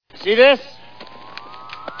See this?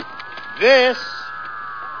 This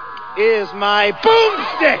is my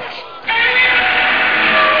boomstick!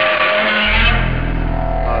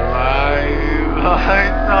 Alive!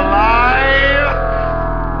 It's alive!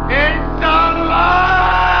 It's alive!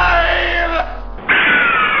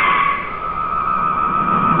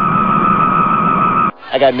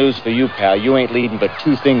 I got news for you, pal. You ain't leading but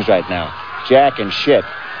two things right now. Jack and shit.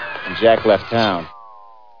 And Jack left town.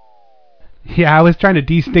 Yeah, I was trying to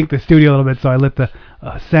de-stink the studio a little bit, so I lit the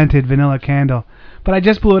scented vanilla candle. But I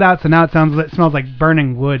just blew it out, so now it smells like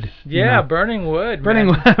burning wood. Yeah, you know? Burning wood.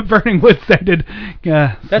 Burning wood scented.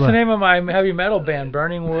 That's the name of my heavy metal band,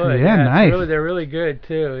 Burning Wood. Yeah, nice. They're really good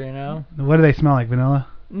too, you know. What do they smell like? Vanilla?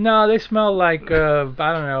 No, they smell like I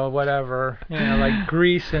don't know, whatever. You know, like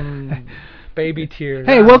grease and baby tears.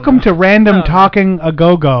 Hey, welcome to Random Talking A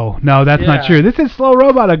Go-Go. No, that's not true. This is Slow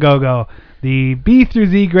Robot A Go-Go, the B through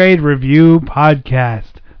Z grade review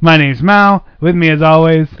podcast. My name's Mal. With me, as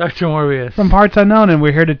always, Dr. Morbius. From Parts Unknown, and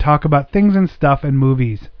we're here to talk about things and stuff and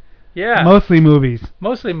movies. Yeah. Mostly movies.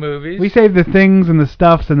 We save the things and the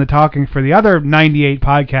stuffs and the talking for the other 98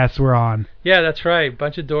 podcasts we're on. Yeah, that's right.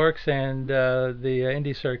 Bunch of Dorks and the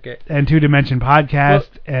Indie Circuit. And Two Dimension Podcast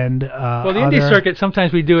the Indie Circuit,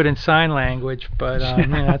 sometimes we do it in sign language, but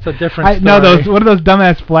that's a different story. What are those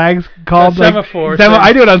dumbass flags called? Semaphore.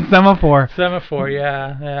 I do it on Semaphore. Semaphore,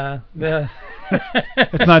 yeah.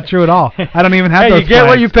 It's not true at all. I don't even have those flags. You get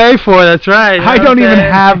what you pay for, that's right. I don't even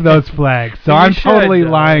have those flags, so I'm totally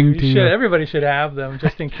lying to you. Everybody should have them,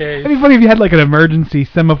 just in case. It'd be funny if you had like an emergency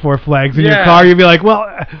semaphore flags in your car. You'd be like, well,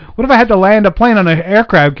 what if I had to land a plane on an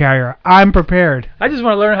aircraft carrier? I'm prepared. I just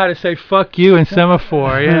want to learn how to say fuck you in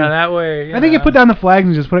semaphore. That way. I think you put down the flags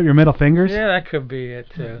and just put up your middle fingers. Yeah, that could be it,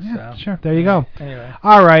 too. Yeah, sure. There you go. Anyway.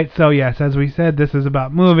 All right, so yes, as we said, this is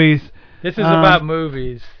about movies. This is about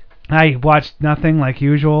movies. I watched nothing like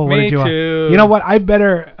usual. Me too. You know what? I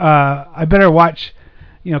better watch.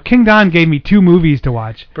 You know, King Don gave me two movies to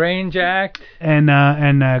watch. Brain Jacked and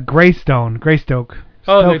Greystoke.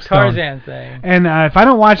 Oh, the Tarzan thing. And if I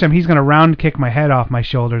don't watch him, he's gonna round kick my head off my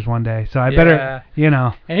shoulders one day. So I better,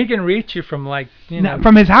 And he can reach you from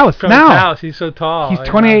from his house. From his house, he's so tall. He's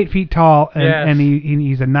 28 feet tall, and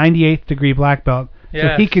he's a 98th degree black belt.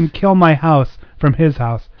 So he can kill my house from his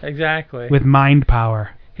house. Exactly. With mind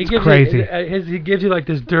power. It's crazy. He gives you like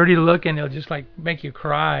this dirty look, and he'll just like make you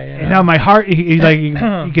cry. You know, my heart. He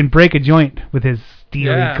can break a joint with his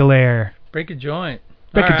steely glare. Break a joint.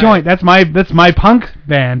 Break a joint. That's my punk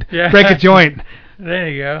band. Yeah. Break a joint. There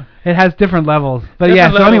you go. It has different levels. But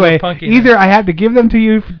so anyway, either I have to give them to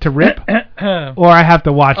you to rip, or I have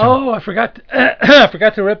to watch them. Oh, I forgot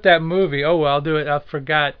to rip that movie. Oh, well, I'll do it. I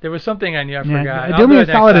forgot. There was something I knew I forgot. Do me a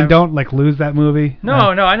solid and don't lose that movie. No,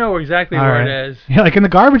 I know exactly where it is. Yeah, like in the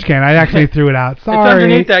garbage can. I actually threw it out. Sorry. It's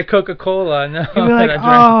underneath that Coca-Cola. No. You'd be like, No,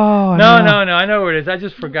 I know where it is. I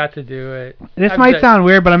just forgot to do it. This might sound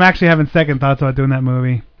weird, but I'm actually having second thoughts about doing that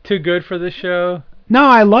movie. Too good for the show? No,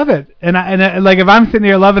 I love it, and like if I'm sitting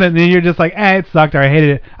here loving it, and then you're just like, it sucked or I hated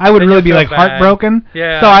it, I would really be like heartbroken.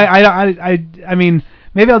 Yeah. So I mean,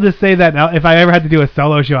 maybe I'll just say that now. If I ever had to do a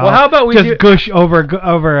solo show, how about we just gush over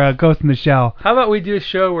Ghost in the Shell. How about we do a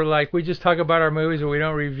show where like we just talk about our movies, but we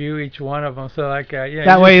don't review each one of them. So like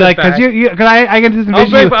that way, like because I can just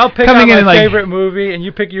envision I'll pick coming out in my and favorite movie, and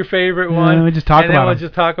you pick your favorite one. And we just talk about it. We'll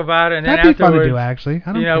just talk about it. And that'd then be fun to do, actually.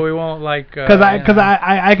 We won't like because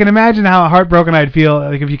I can imagine how heartbroken I'd feel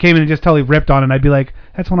like if you came in and just totally ripped on it. I'd be like,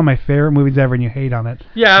 that's one of my favorite movies ever, and you hate on it.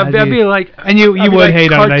 Yeah, I'd be like, and you would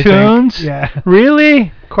hate on it. Cartoons? Yeah,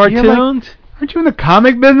 really? Cartoons? Aren't you in the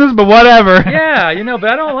comic business? But whatever. Yeah,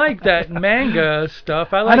 but I don't like that manga stuff.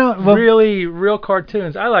 I like real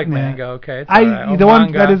cartoons. I like manga. Okay,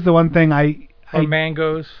 that is the one thing or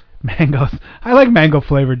mangoes. Mangoes. I like mango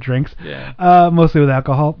flavored drinks. Yeah. Mostly with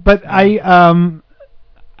alcohol. But I'm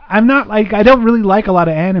not like I don't really like a lot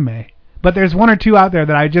of anime. But there's one or two out there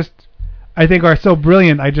that I think are so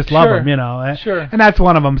brilliant. I just love them, Sure. And that's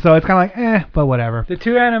one of them. So it's kind of like, but whatever. The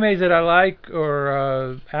two animes that I like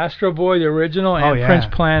are Astro Boy, the original, and Prince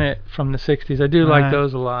Planet from the 60s. I do like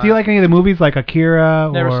those a lot. Do you like any of the movies like Akira?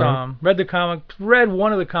 Never saw them. Read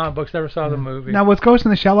one of the comic books, never saw the movie. Now, was Ghost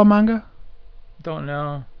in the Shell a manga? Don't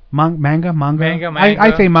know. Manga? Manga.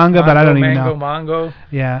 I say manga, but I don't even know. Mango.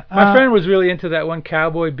 Yeah. My friend was really into that one,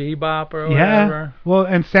 Cowboy Bebop or whatever. Well,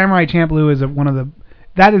 and Samurai Champloo is one of the...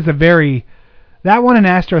 That one and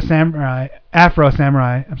Afro Samurai,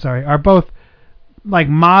 are both like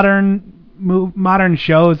modern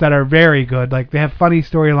shows that are very good. Like they have funny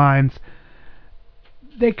storylines.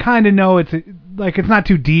 They kind of know it's not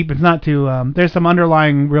too deep. It's not too. There's some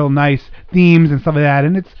underlying real nice themes and stuff like that,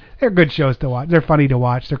 and they're good shows to watch. They're funny to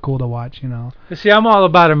watch. They're cool to watch. You know. See, I'm all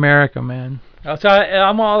about America, man.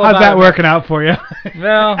 I'm all about. How's that working out for you?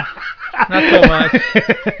 Well, not so much.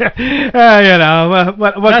 You know,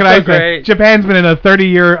 what can I say? Great. Japan's been in a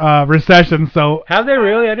 30-year recession, so. Have they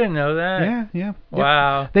really? I didn't know that. Yeah.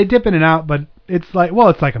 Wow. They dip in and out, but it's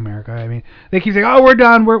like America. I mean, they keep saying, "Oh, we're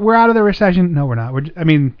done. We're out of the recession." No, we're not.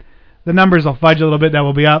 The numbers will fudge a little bit. Then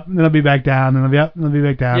we'll be up, and then they'll be back down, then they'll be up, and they'll be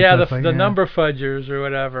back down. Yeah, so the number fudgers or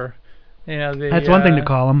whatever. You know, that's one thing to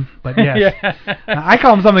call them, but yes. Yeah. I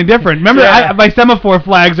call them something different. Remember, my semaphore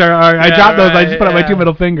flags are I dropped those. I just put up my two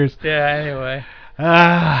middle fingers. Yeah. Anyway.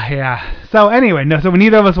 Yeah. So anyway, so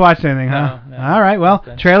neither of us watched anything, huh? No. All right. Well,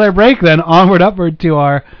 trailer break then. Onward, upward to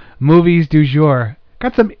our movies du jour.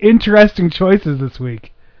 Got some interesting choices this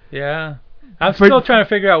week. Yeah. I'm still trying to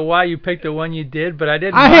figure out why you picked the one you did, but I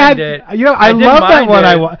didn't mind it. You know, I love that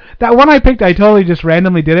one. That one I picked, I totally just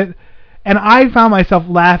randomly did it. And I found myself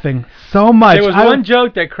laughing so much. There was one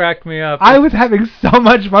joke that cracked me up. I was having so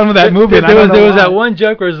much fun with that movie. There was that one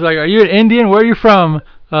joke where it was like, "Are you an Indian? Where are you from?"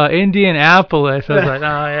 Indianapolis. I was like, "Oh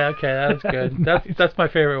yeah, okay, that's good. That's my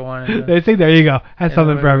favorite one." See, there you go. That's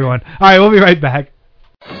something for everyone. All right, we'll be right back.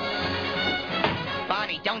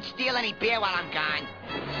 Barney, don't steal any beer while I'm gone.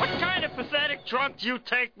 What kind of pathetic drunk do you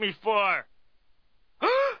take me for?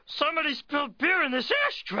 Somebody spilled beer in this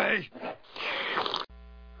ashtray.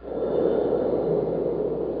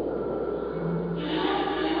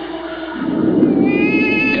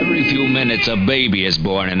 Every few minutes a baby is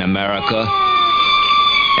born in America.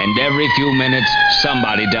 And every few minutes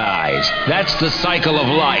somebody dies. That's the cycle of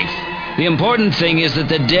life. The important thing is that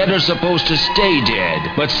the dead are supposed to stay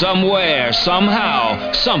dead. But somewhere,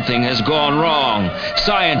 somehow, something has gone wrong.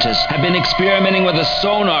 Scientists have been experimenting with a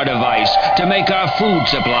sonar device to make our food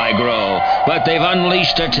supply grow. But they've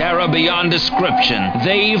unleashed a terror beyond description.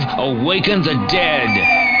 They've awakened the dead.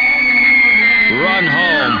 Run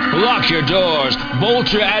home, lock your doors,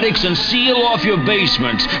 bolt your attics, and seal off your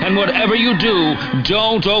basements. And whatever you do,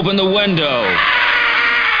 don't open the window.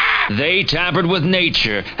 They tampered with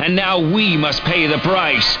nature, and now we must pay the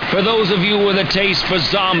price. For those of you with a taste for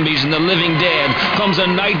zombies and the living dead, comes a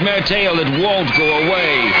nightmare tale that won't go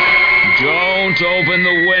away. Don't open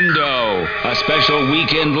the window. A special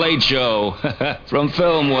weekend late show from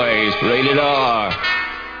Filmways, rated R.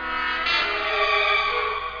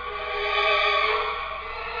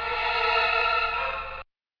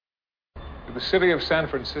 To the city of San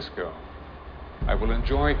Francisco, I will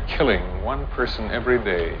enjoy killing one person every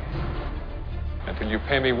day until you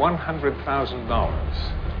pay me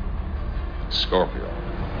 $100,000. Scorpio.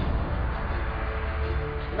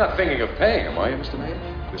 You're not thinking of paying him, are you, Mr. Mayor?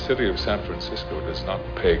 The city of San Francisco does not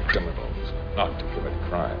pay criminals not to commit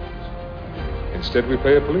crimes. Instead, we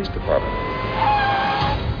pay a police department.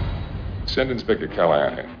 Send Inspector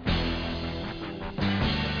Callahan.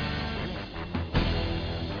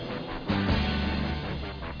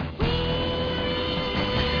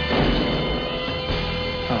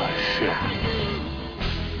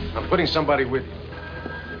 I'm putting somebody with you.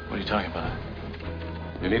 What are you talking about?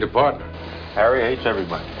 You need a partner. Harry hates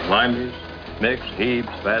everybody. Limeys, Nicks, Hebes,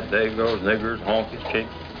 Fat Dagos, niggers, honkies, chicks.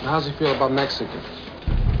 How's he feel about Mexicans?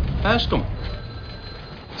 Ask him.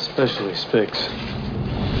 Especially Spix.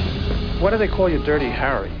 Why do they call you Dirty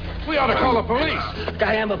Harry? We ought to call the police.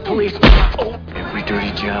 I am a police. Every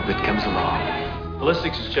dirty job that comes along.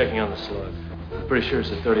 Ballistics is checking on the slug. I'm pretty sure it's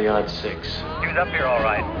a 30-06. He's up here all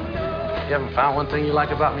right. You haven't found one thing you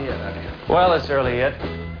like about me yet, have you? Well, it's early yet.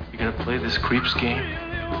 You gonna play this creeps game?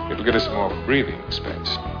 It'll get us more breathing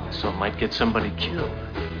space. So it might get somebody killed.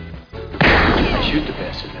 I shoot the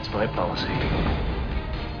bastard. That's my policy.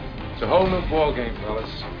 It's a whole new ball game,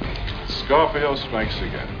 fellas. Scorpio strikes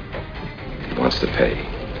again. He wants to pay.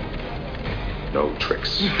 No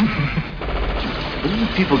tricks. When are you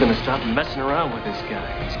people gonna stop messing around with this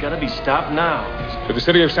guy? He's gotta be stopped now. To the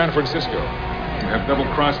city of San Francisco. You have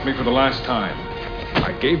double-crossed me for the last time.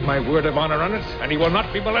 I gave my word of honor on it, and he will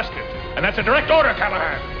not be molested. And that's a direct order,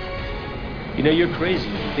 Callahan. You know, you're crazy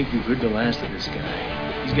if you think you've heard the last of this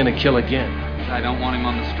guy. He's gonna kill again. I don't want him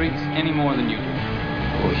on the streets any more than you do.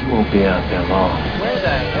 Oh, he won't be out there long. Where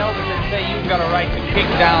the hell does it say you've got a right to kick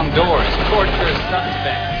down doors, torture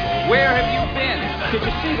suspects? Where have you been? Did you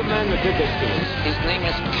see the man that did this to us? His name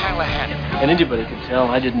is Callahan. And anybody can tell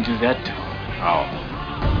I didn't do that to him. Oh.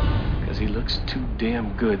 Because he looks too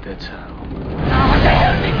damn good, that's how. What the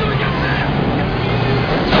hell is he doing up there?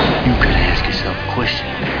 You could ask yourself a question.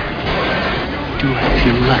 Do I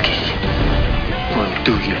feel lucky? Or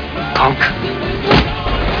do you, punk?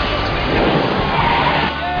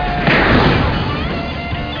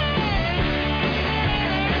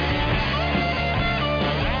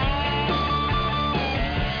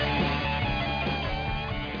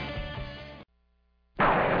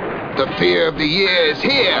 The fear of the year is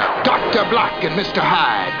here. Dr. Black and Mr.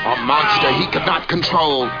 Hyde, a monster he could not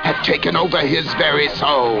control, had taken over his very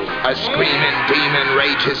soul. A screaming demon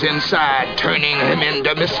rages inside, turning him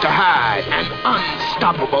into Mr. Hyde, an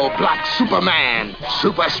unstoppable black Superman.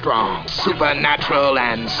 Super strong, supernatural,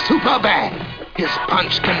 and super bad. His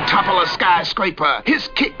punch can topple a skyscraper. His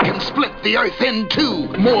kick can split the earth in two.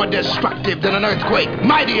 More destructive than an earthquake.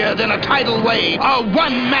 Mightier than a tidal wave. A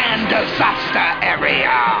one-man disaster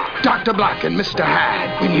area. Dr. Black and Mr.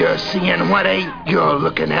 Hyde. When you're seeing what ain't, you're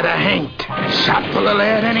looking at a haint. Shot full of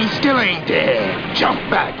lead and he still ain't dead. Jump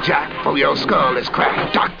back, Jack, for your skull is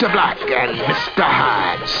cracked. Dr. Black and Mr.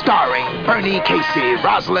 Hyde. Starring Bernie Casey,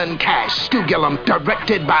 Rosalind Cash, Stu Gillum.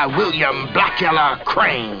 Directed by William Blackula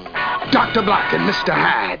Crane. Dr. Black and Mr.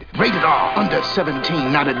 Hyde. Rated R. Under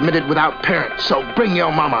 17. Not admitted without parents. So bring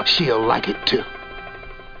your mama. She'll like it too.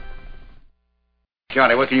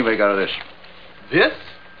 Johnny, what can you make out of this? This?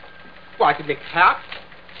 Well, I could make a hat,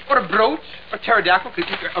 or a brooch, or pterodactyl.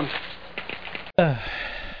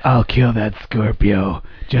 I'll kill that Scorpio.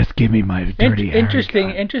 Just give me my Dirty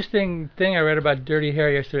Harry. Interesting thing I read about Dirty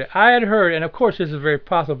Harry yesterday. I had heard, and of course this is very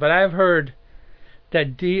possible, but I've heard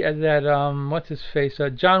that what's his face?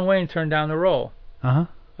 John Wayne turned down the role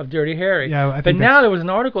of Dirty Harry. Yeah, I think but now there was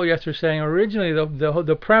an article yesterday saying originally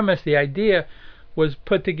the premise, the idea, was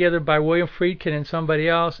put together by William Friedkin and somebody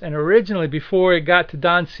else, and originally before it got to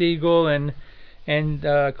Don Siegel and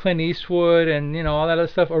Clint Eastwood and all that other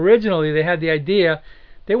stuff, originally they had the idea.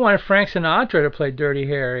 They wanted Frank Sinatra to play Dirty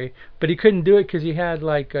Harry, but he couldn't do it because he had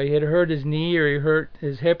he had hurt his knee or he hurt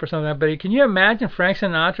his hip or something like that. But can you imagine Frank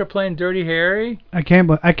Sinatra playing Dirty Harry? I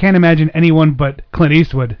can't imagine anyone but Clint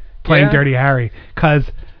Eastwood playing Dirty Harry,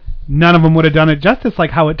 because none of them would have done it justice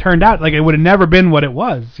like how it turned out. Like, it would have never been what it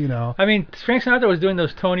was, I mean, Frank Sinatra was doing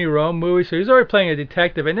those Tony Rome movies, so he was already playing a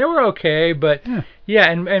detective, and they were okay, but and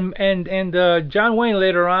John Wayne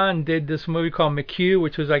later on did this movie called McHugh,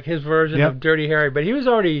 which was like his version of Dirty Harry, but he was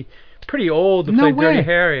already pretty old to play Dirty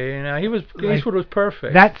Harry. He was Eastwood was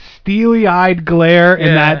perfect. That steely-eyed glare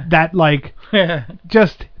and that like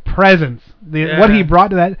just presence, what he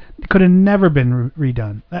brought to that could have never been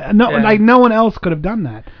redone. No one else could have done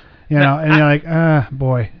that. And you're like,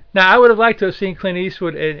 boy. Now, I would have liked to have seen Clint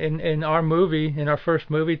Eastwood in our movie, in our first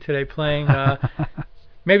movie today, playing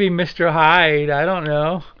maybe Mr. Hyde. I don't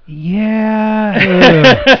know. Yeah.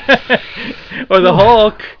 Or the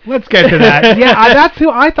Hulk. Let's get to that. That's who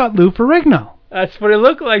I thought Lou Ferrigno. That's what it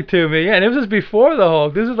looked like to me. Yeah, and it was before the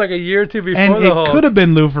Hulk. This is like a year or two before the Hulk. And it could have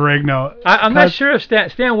been Lou Ferrigno. I'm not sure if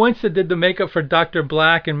Stan Winston did the makeup for Dr.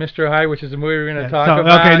 Black and Mr. Hyde, which is the movie we're going to talk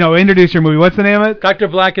about. Okay, no, introduce your movie. What's the name of it? Dr.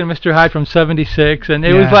 Black and Mr. Hyde from '76, and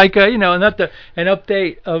it was like an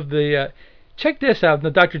update of the. Check this out, the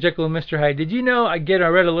Dr. Jekyll and Mr. Hyde. Did you know? I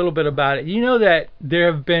read a little bit about it. You know that there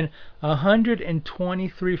have been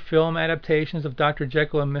 123 film adaptations of Dr.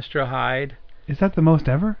 Jekyll and Mr. Hyde. Is that the most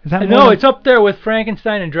ever? Is that no? It's up there with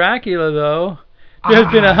Frankenstein and Dracula, though. There's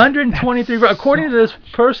been 123. According to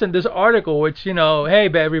this article, which hey,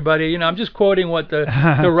 everybody, I'm just quoting what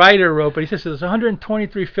the writer wrote, but he says there's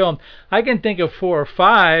 123 filmed. I can think of 4 or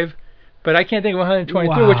 5, but I can't think of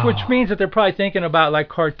 123, which means that they're probably thinking about like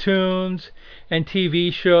cartoons and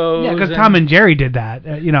TV shows. Yeah, because Tom and Jerry did that.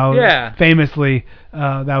 Famously,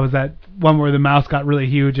 that was that one where the mouse got really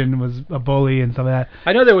huge and was a bully and some of that.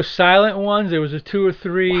 I know there was silent ones. There was 2 or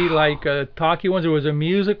 3 talky ones. There was a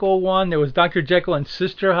musical one. There was Dr. Jekyll and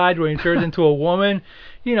Sister Hyde where he turns into a woman.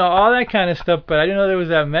 All that kind of stuff. But I didn't know there was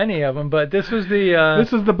that many of them. But this was the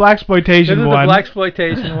this is the blaxploitation one. This is the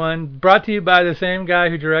blaxploitation one, brought to you by the same guy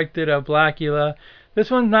who directed Blackula. This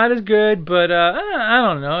one's not as good, but I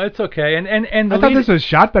don't know. It's okay. And I thought this was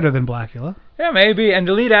shot better than Blackula. Yeah, maybe. And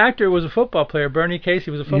the lead actor was a football player. Bernie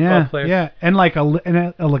Casey was a football player. Yeah, and like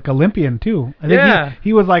Olympian too. I think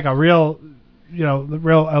he was like a real,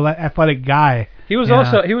 real athletic guy. He was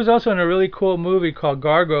also in a really cool movie called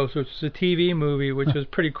Gargos, which was a TV movie, which was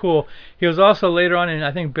pretty cool. He was also later on in,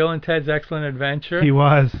 I think, Bill and Ted's Excellent Adventure. He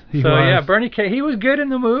was. Yeah, Bernie Casey, he was good in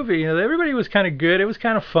the movie. Everybody was kind of good. It was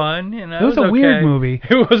kind of fun. It was a weird movie.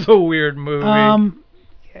 It was a weird movie.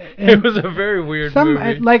 It was a very weird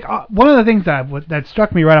movie. Like one of the things that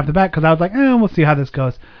struck me right off the bat, because I was like, we'll see how this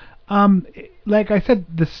goes. Like I said,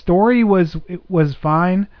 the story was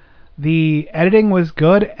fine. The editing was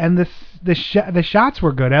good, and the shots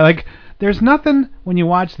were good. Like, there's nothing when you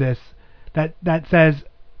watch this that says,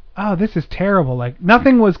 oh, this is terrible. Like,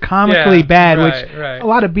 nothing was comically bad, which a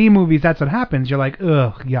lot of B movies, that's what happens. You're like,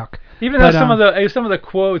 ugh, yuck. Even though some of the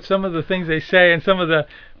quotes, some of the things they say, and some of the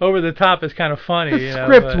over the top is kind of funny. The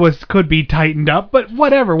script could be tightened up, but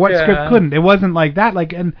whatever. What script couldn't? It wasn't like that.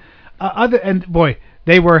 Like, and boy,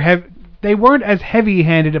 they weren't as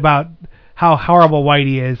heavy-handed about how horrible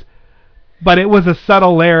Whitey is, but it was a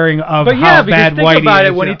subtle layering of how bad Whitey is. Think about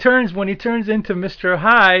it. When he turns into Mr.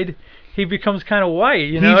 Hyde, he becomes kind of white.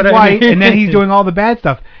 You know he's what white, I mean? and then he's doing all the bad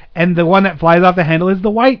stuff. And the one that flies off the handle is the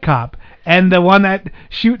white cop, and the one that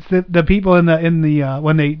shoots the people in the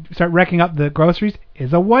when they start wrecking up the groceries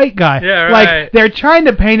is a white guy. Yeah, right. Like they're trying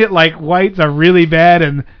to paint it like whites are really bad,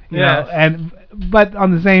 and you know, but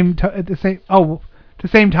on the same at the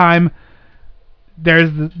same time,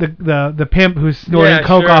 there's the pimp who's snorting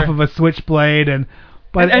coke off of a switchblade, and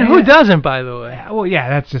who doesn't, by the way? Well, yeah,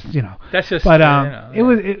 that's just That's just. But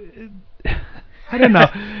I don't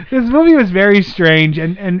know. This movie was very strange,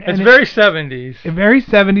 and it's very 70s. Very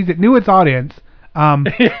 70s. It knew its audience.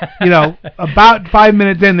 You know, about 5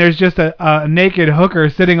 minutes in, there's just a naked hooker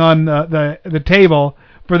sitting on the table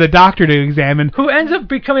for the doctor to examine. Who ends up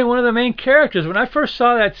becoming one of the main characters. When I first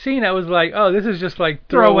saw that scene, I was like, oh, this is just like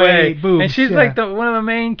throwaway boobs. And she's like one of the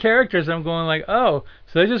main characters. I'm going like, oh,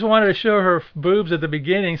 so they just wanted to show her boobs at the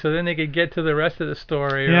beginning so then they could get to the rest of the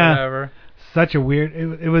story or whatever. Such a weird...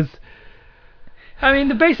 It was... I mean,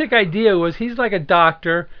 the basic idea was he's like a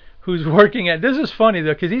doctor who's working at... This is funny,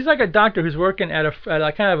 though, because he's like a doctor who's working at a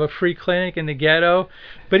kind of a free clinic in the ghetto.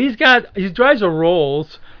 But he drives a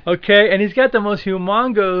Rolls, okay? And he's got the most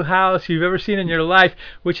humongo house you've ever seen in your life,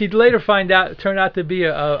 which he'd later turned out to be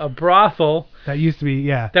a brothel. That used to be,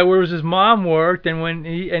 That where his mom worked, and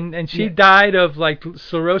when she died of like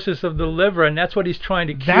cirrhosis of the liver, and that's what he's trying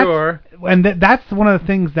to cure. That's one of the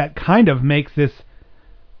things that kind of makes this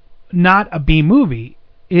not a B movie.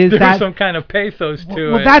 There's some kind of pathos to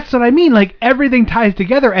it. Well, that's what I mean. Like everything ties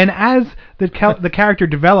together, and as the character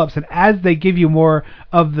develops, and as they give you more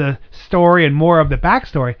of the story and more of the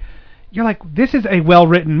backstory, you're like, this is a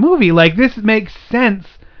well-written movie. Like this makes sense.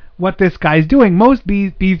 What this guy's doing. Most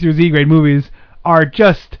B through Z grade movies are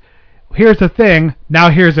just here's a thing, now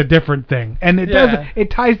here's a different thing, and it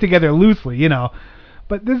ties together loosely, you know.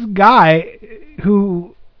 But this guy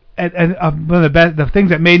who and one of the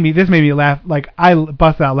things that made me laugh, like I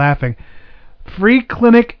busted out laughing. Free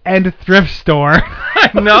clinic and thrift store.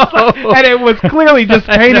 No, and it was clearly just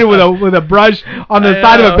painted with a brush on the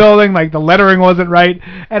side of a building, like the lettering wasn't right.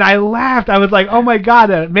 And I laughed. I was like, "Oh my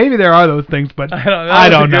god, maybe there are those things, but I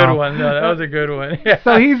don't know." Good one. No, that was a good one. Yeah,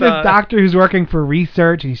 so he's this doctor who's working for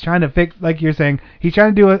research. He's trying to fix, like you're saying, he's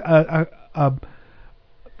trying to do a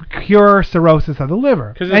cure cirrhosis of the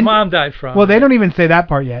liver. Because his mom died from. Well, they don't even say that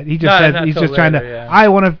part yet. He just says he's just trying to. I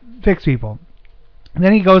want to fix people. And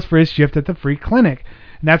then he goes for his shift at the free clinic,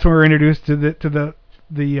 and that's when we're introduced to the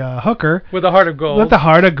hooker with a heart of gold. With the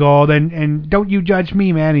heart of gold, and don't you judge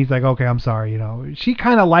me, man. He's like, okay, I'm sorry, you know. She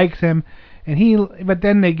kind of likes him, but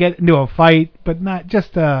then they get into a fight, but not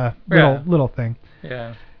just a little thing.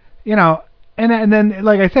 Yeah. You know, and then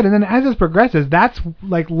like I said, and then as this progresses, that's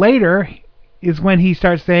like later is when he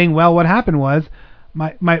starts saying, well, what happened was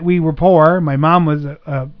we were poor. My mom was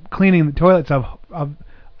cleaning the toilets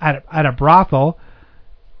at a brothel.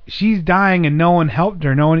 She's dying and no one helped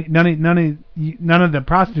her. None of the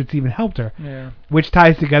prostitutes even helped her. Yeah. Which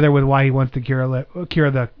ties together with why he wants to cure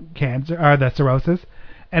the cancer or the cirrhosis,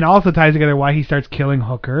 and also ties together why he starts killing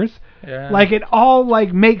hookers. Yeah. Like it all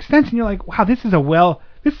like makes sense, and you're like, wow,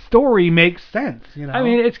 this story makes sense. You know. I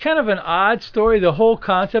mean, it's kind of an odd story, the whole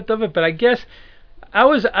concept of it, but I guess I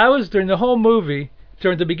was during the whole movie,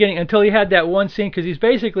 during the beginning, until he had that one scene, because he's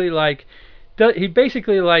basically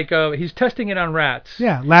he's testing it on rats.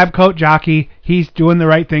 Yeah, lab coat jockey. He's doing the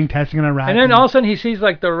right thing, testing it on rats. And then all of a sudden he sees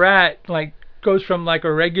like the rat like goes from like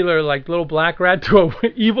a regular like little black rat to a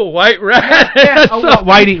evil white rat. Yeah.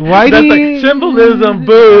 Whitey. That's like symbolism,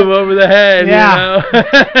 boom, over the head. Yeah.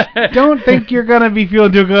 You know? Don't think you're gonna be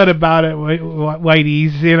feeling too good about it,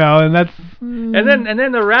 Whiteys. You know, and that's. And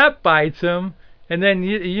then the rat bites him. And then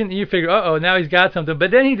you figure, now he's got something.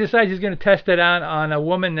 But then he decides he's going to test it out on a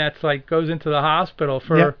woman that's like goes into the hospital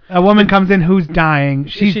for. Yeah. A woman comes in who's dying.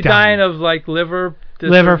 She's dying of like liver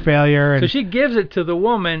failure. So she gives it to the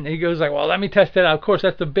woman. He goes like, well, let me test it out. Of course,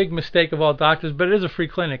 that's the big mistake of all doctors, but it is a free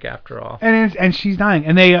clinic after all. And she's dying.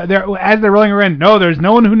 And they're as they're rolling her in, no, there's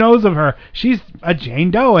no one who knows of her. She's a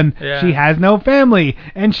Jane Doe, and she has no family,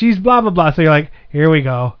 and she's blah blah blah. So you're like, here we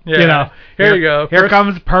go. Yeah. You know, here you go. Here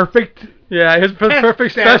comes perfect. Yeah, his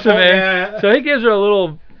perfect specimen. Yeah. So he gives her a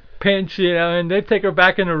little pinch, you know, and they take her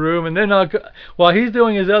back in the room. And then while he's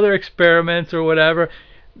doing his other experiments or whatever,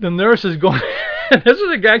 the nurse is going.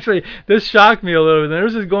 This shocked me a little bit. The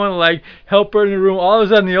nurse is going to like help her in the room. All of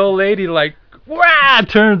a sudden, the old lady like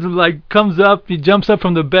turns and like comes up. He jumps up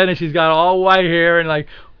from the bed and she's got all white hair and like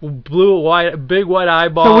big white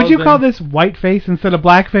eyeballs. So would you call this whiteface instead of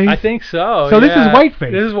blackface? I think so. So this is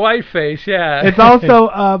whiteface. This is whiteface. Yeah. It's also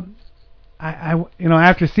I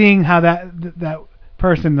after seeing how that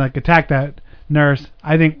person like attacked that nurse,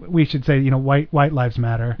 I think we should say white lives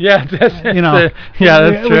matter. Yeah, that's that's true.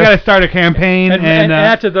 We got to start a campaign and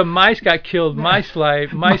after the mice got killed, mice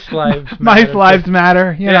lives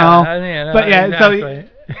matter. You know. But yeah, exactly.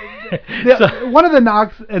 One of the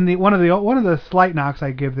knocks and one of the slight knocks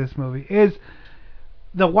I give this movie is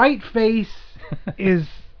the white face is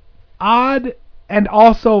odd and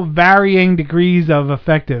also varying degrees of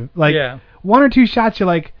effective. Like one or two shots you're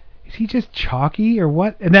like, is he just chalky or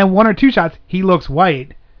what? And then one or two shots he looks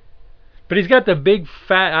white. But he's got the big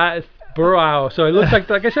fat brow, so he looks like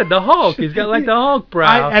I said, the Hulk. He's got like the Hulk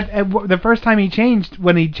brow. The first time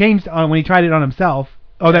when he tried it on himself.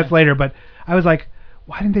 Oh, that's later. But I was like,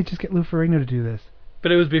 why didn't they just get Lou Ferrigno to do this?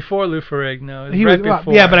 But it was before Lou Ferrigno. He was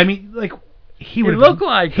before. Yeah, but I mean, like he would look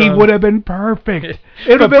like he would have been perfect.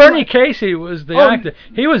 But Bernie Casey was the actor.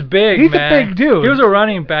 He was big. He's a big dude. He was a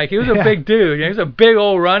running back. He was a big dude. He was a big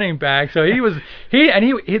old running back. So he was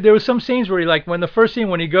there was some scenes where he like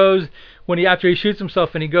after he shoots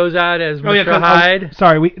himself and he goes out as Mr. Hyde.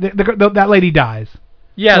 Sorry, that lady dies.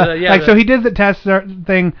 So he did the test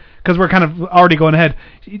thing because we're kind of already going ahead.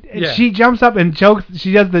 She jumps up and chokes.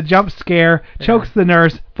 She does the jump scare, chokes the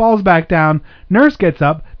nurse, falls back down. Nurse gets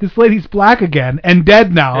up. This lady's black again and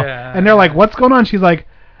dead now. And they're like, "What's going on?" She's like,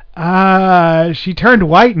 she turned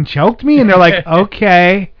white and choked me." And they're like,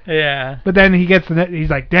 "Okay." Yeah. But then he's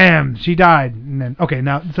like, "Damn, she died." And then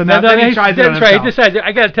then he tries it on himself. He decides,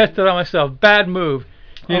 I got to test it on myself. Bad move.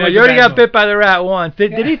 You already got bit by the rat once.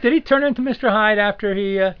 Did he turn into Mr. Hyde after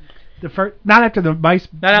he? Not after the mice.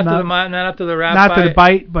 Not after the rat. Not after the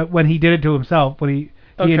bite, but when he did it to himself, when he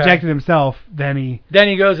injected himself, then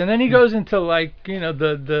he goes into like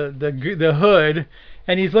the hood,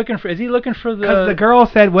 and he's looking for. Is he looking for the? Because the girl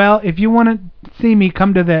said, "Well, if you want to see me,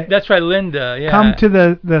 come to the." That's right, Linda. Yeah. Come to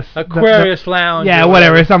the Aquarius Lounge. Yeah,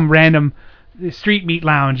 whatever, some random street meat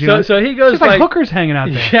lounge. So he goes like hookers hanging out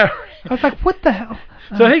there. Yeah. I was like, what the hell?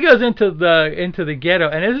 So he goes into the ghetto,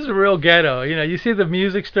 and this is a real ghetto. You see the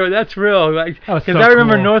music store. That's real. Because I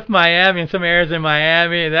remember North Miami and some areas in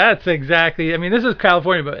Miami. That's exactly. I mean, this is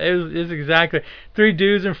California, but it's exactly 3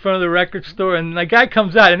 dudes in front of the record store, and the guy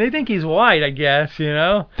comes out, and they think he's white. I guess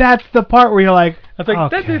That's the part where you're like, I was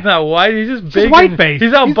like, that dude's not white. He's just big. White face.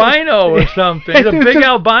 He's albino or something. He's a big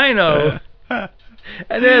albino.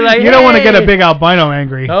 And they're like, you don't want to get a big albino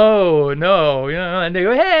angry. No, and they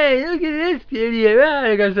go, hey, look at this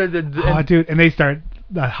idiot. Dude, and they start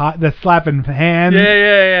the slapping hand.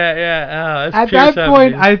 Yeah. At that 70s.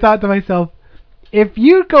 Point, I thought to myself, if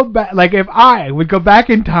you go back, like if I would go back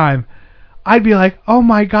in time, I'd be like, oh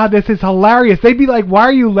my God, this is hilarious. They'd be like, why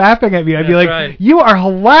are you laughing at me? I'd be like, you are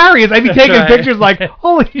hilarious. I'd be taking pictures like,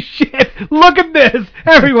 holy shit, look at this.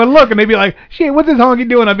 Everyone look. And they'd be like, shit, what's this honky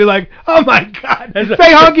doing? I'd be like, oh my God,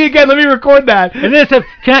 say honky again. Let me record that. And then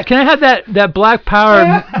can I have that Black Power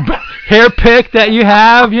hair pick that you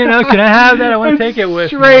have? Can I have that? I want to take it with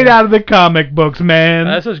straight out of the comic books, man.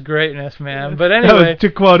 This is greatness, man. But anyway. To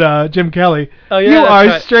quote Jim Kelly, you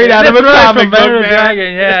are straight out of a comic book, man.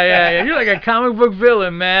 Dragon. Yeah. You're like a comic book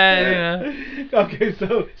villain, man. Okay,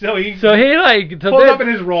 so he like pulls up in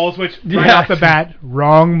his rolls, which right off the bat,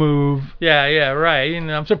 wrong move. Yeah, right.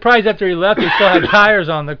 I'm surprised after he left, he still had tires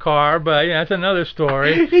on the car, but that's another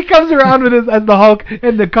story. He comes around with as the Hulk,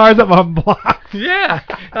 and the car's up on blocks. Yeah,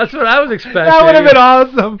 that's what I was expecting. That would have been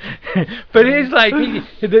awesome. But he's like,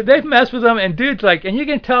 they've messed with him, and dude's like, and you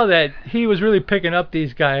can tell that he was really picking up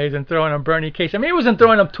these guys and throwing them Bernie Casey. I mean, he wasn't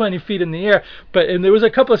throwing them 20 feet in the air, but there was a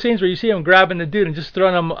couple of scenes where you see him grabbing the dude and just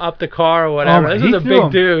throwing him up the car or whatever. This is a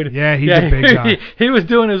big dude. Yeah, he's a big guy. He was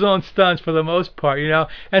doing his own stunts for the most part,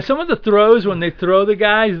 And some of the throws when they throw the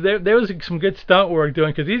guys, there was some good stunt work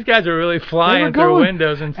doing because these guys are really flying through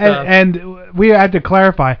windows and stuff. And we had to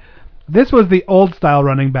clarify, this was the old style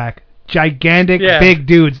running back. Gigantic, big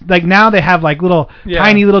dudes. Like now they have like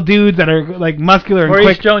tiny little dudes that are like muscular and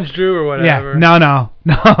quick. Jones-Drew or whatever. Yeah,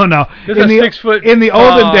 no. This is 6 foot. In the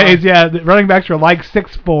olden days, the running backs were like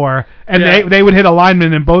 6'4", and they would hit a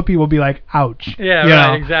lineman, and both people would be like, "Ouch." Yeah,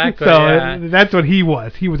 right, exactly. So that's what he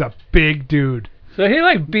was. He was a big dude. So he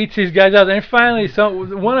like beats these guys out, and finally,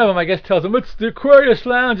 one of them I guess tells him, "It's the Aquarius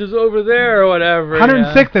Lounge is over there or whatever."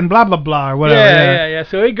 106th and blah blah blah or whatever. Yeah.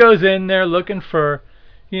 So he goes in there looking for.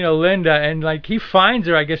 Linda, and like he finds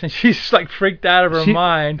her, I guess, and she's like freaked out of her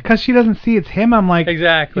mind because she doesn't see it's him. I'm like,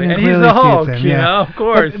 exactly, and he's the Hulk, of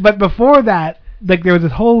course. But before that, like there was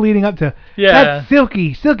this whole leading up to Yeah. that's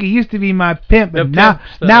Silky. Silky used to be my pimp, The and now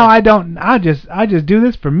pimp stuff. now I don't. I just do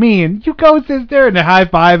this for me, and you go, sister, and the high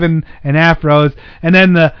five and afros, and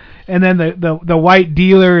then the white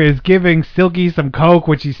dealer is giving Silky some coke,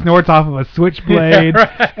 which he snorts off of a switchblade, Yeah,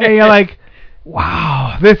 right. and you're like,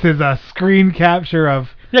 wow, this is a screen capture of.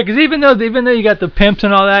 Yeah, because even though you got the pimps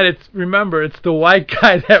and all that, it's the white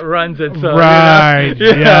guy that runs it. So, Right, you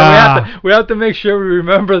know, yeah. we have to make sure we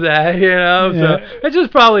remember that. You know, so Yeah. it's just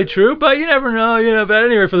probably true, but you never know. You know, but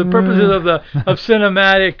anyway, for the purposes of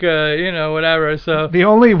cinematic, you know, whatever. So The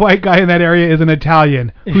only white guy in that area is an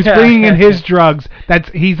Italian who's Yeah. bringing in his drugs.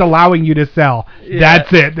 He's allowing you to sell. Yeah.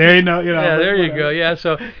 That's it. There you know. yeah, there you go. Yeah,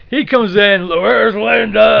 so he comes in, where's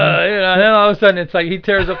Linda? You know, and then all of a sudden it's like he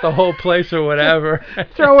tears up the whole place or whatever.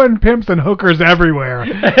 Throwing pimps and hookers everywhere.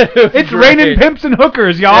 It was It's great. raining pimps and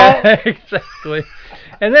hookers, y'all. Yeah, exactly.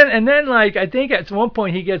 And then like I think at one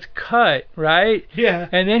point he gets cut, right? Yeah.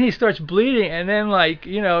 And then he starts bleeding, and then like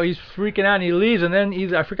you know he's freaking out and he leaves, and then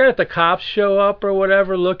I forgot if the cops show up or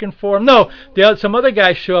whatever looking for him. No, some other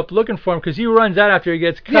guys show up looking for him because he runs out after he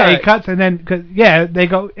gets cut. Yeah, he cuts and then they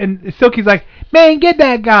go and Silky's like, man, get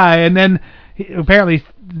that guy, and then apparently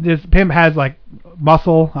this pimp has like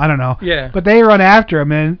muscle, I don't know. Yeah. But they run after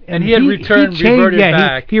him and he had reverted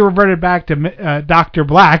back. He reverted back to Dr.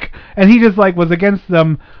 Black, and he just like was against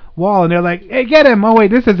them wall, and they're like, hey, get him. Oh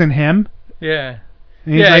wait, this isn't him. Yeah.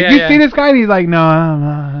 And he's like, you see this guy? And he's like,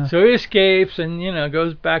 no. So he escapes and you know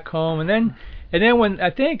goes back home, and then when I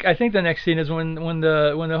think the next scene is when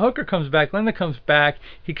the hooker comes back, Linda comes back,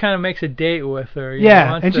 he kind of makes a date with her. You know,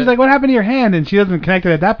 Yeah, wants and she's to- like, what happened to your hand? And she doesn't connect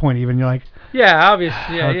it at that point even. You're like, yeah,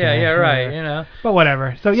 obviously, yeah, okay, yeah, right, whatever. you know. But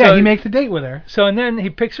whatever. So yeah, he makes a date with her. So and then he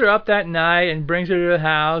picks her up that night and brings her to the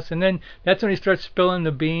house, and then that's when he starts spilling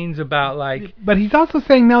the beans about like. But he's also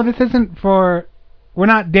saying, no, this isn't for. We're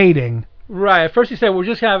not dating. Right. At first he said we're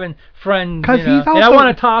just having friends, Because you know, he's also, and I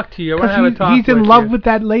want to talk to you. I want to have a talk. He's in with love you. with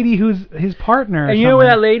that lady who's his partner. And you know where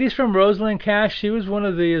that lady's from? Rosalind Cash. She was one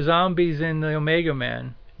of the zombies in the Omega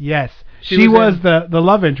Man. Yes. She She was was the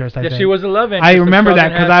love interest, I Yeah, think. she was the love interest I of remember that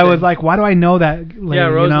Charlton because I was Heston. like, why do I know that lady? Yeah,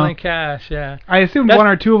 Rosalind you know? Cash. Yeah. I assumed That's- one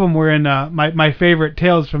or two of them were in my favorite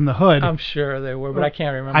Tales from the Hood. I'm sure they were, but I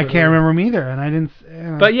can't remember. I can't who. remember them either, and I didn't. You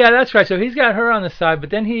know. But yeah, that's right. So he's got her on the side,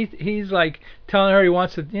 but then he's like telling her he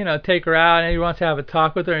wants to, you know, take her out and he wants to have a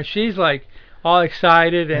talk with her, and she's like all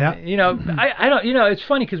excited, and you know, I don't, you know, it's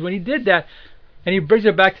funny because when he did that, and he brings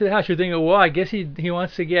her back to the house, you're thinking, well, I guess he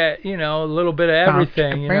wants to get, you know, a little bit of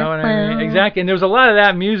everything, you know what I mean? Exactly. And there was a lot of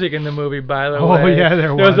that music in the movie, by the way. Oh yeah, there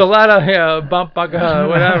was. There was a lot of bump,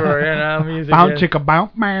 whatever, you know, music. Bounce chicka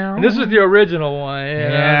bounce. And this was the original one. You know?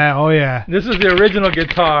 Yeah. Oh yeah. This is the original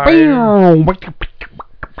guitar. You know?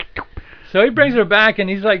 So he brings her back, and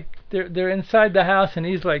he's like, they're inside the house, and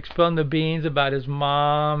he's like spilling the beans about his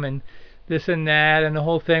mom and this and that, and the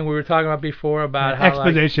whole thing we were talking about before about how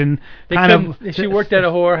exposition. Like, she worked at a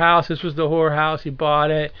whorehouse. This was the whorehouse. He bought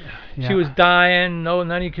it. Yeah. She was dying.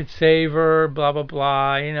 None could save her. Blah blah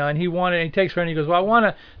blah. You know, and he takes her and he goes, well, I want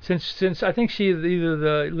to since I think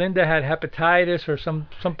Linda had hepatitis or some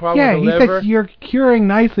problem Yeah, with he the liver. says you're curing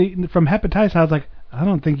nicely from hepatitis. I was like, I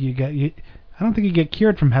don't think you get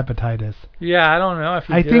cured from hepatitis. Yeah, I don't know if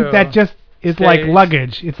you I do. think that just is like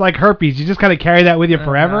luggage. It's like herpes. You just kind of carry that with you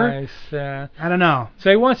forever. Nice. Yeah. I don't know. So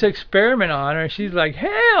he wants to experiment on her, and she's like,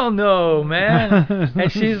 "Hell no, man!"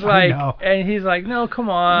 And she's like, and he's like, "No, come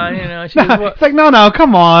on," you know. She goes, well, it's like, no,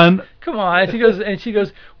 come on. Come on. And she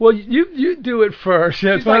goes, "Well, you do it first."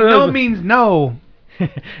 She's like, no means no.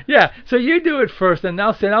 Yeah. So you do it first, and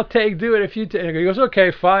I'll do it if you take. He goes, "Okay,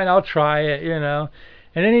 fine, I'll try it," you know.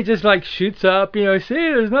 And then he just like shoots up, you know. See,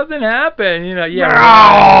 there's nothing happened, you know.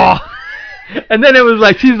 Yeah. And then it was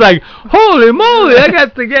like, she's like, holy moly, I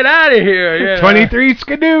got to get out of here. You know? 23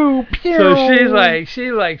 skidoo. So she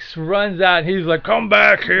runs out, and he's like, come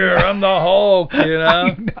back here, I'm the Hulk, you know. I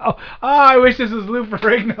know. Oh, I wish this was Lou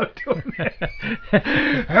Ferrigno doing it.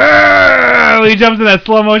 He jumps in that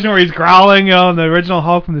slow motion where he's growling, you know, the original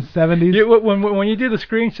Hulk from the 70s. When you do the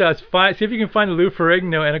screenshots, see if you can find Lou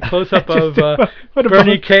Ferrigno and a close-up of put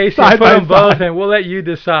Bernie Casey, side put them by both, side. and we'll let you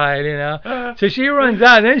decide, you know. So she runs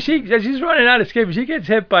out, and then she's running out, escaping. She gets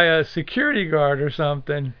hit by a security guard or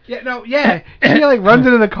something. Yeah. She like runs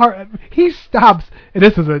into the car. He stops, and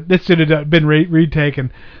this should have been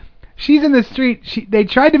retaken. She's in the street. They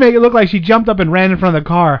tried to make it look like she jumped up and ran in front of the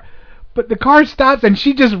car, but the car stops, and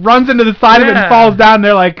she just runs into the side of it and falls down.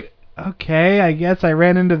 They're like, okay, I guess I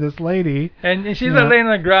ran into this lady. And she's like laying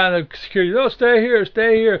on the ground, and the security, stay here.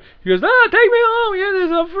 He goes, take me home. Yeah,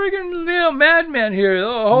 there's a freaking madman here.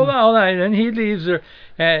 Oh, hold on. And then he leaves her,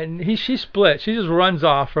 and she split. She just runs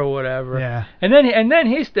off or whatever. Yeah. And then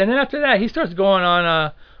after that, he starts going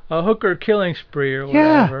on a hooker killing spree or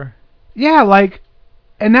whatever. Yeah,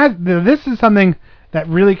 and this is something that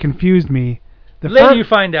really confused me. Later you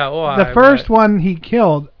find out why. The first one he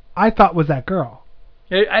killed, I thought was that girl.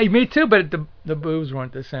 Me too, but the boobs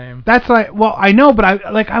weren't the same. That's I know, but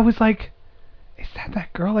I was like, is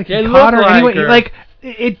that girl? Like, he caught her like anyway. her. Like,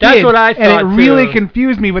 it That's did, what I thought, and it really too.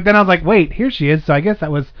 confused me. But then I was like, wait, here she is. So I guess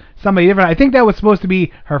that was somebody different. I think that was supposed to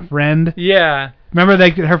be her friend. Yeah. Remember,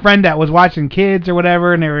 her friend that was watching kids or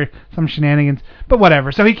whatever, and there were some shenanigans. But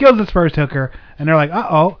whatever. So he kills his first hooker, and they're like,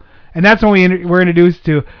 uh-oh. And that's when we're introduced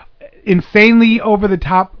to insanely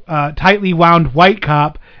over-the-top, tightly wound white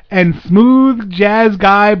cop and smooth jazz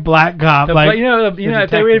guy black cop. If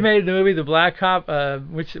they really made the movie The Black Cop,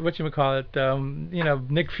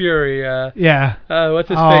 Nick Fury. What's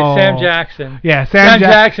his face? Sam Jackson. Yeah, Sam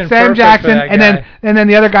Jackson. Sam Jackson, and then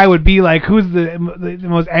the other guy would be like, who's the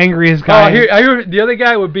most angriest guy? I hear the other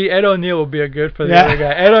guy would be Ed O'Neill. Would be a good for the other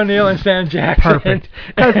guy. Ed O'Neill and Sam Jackson. Perfect.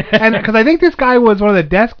 Because I think this guy was one of the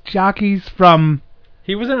desk jockeys from.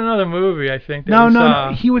 He was in another movie, I think.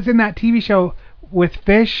 No, he was in that TV show with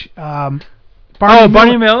Fish.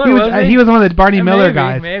 Barney Miller. He was one of the Barney Miller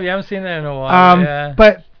guys. Maybe I haven't seen that in a while.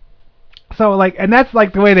 But so and that's the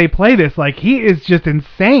way they play this. He is just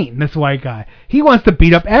insane. This white guy. He wants to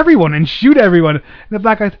beat up everyone and shoot everyone. And the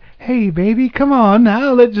black guy's, hey baby, come on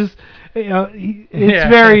now. Let's just it's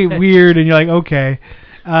very weird. And you're like, okay.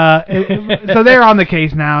 So they're on the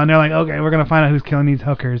case now, and they're like, okay, we're gonna find out who's killing these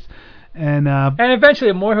hookers. And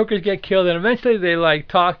eventually more hookers get killed, and eventually they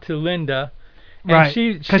talk to Linda. And right.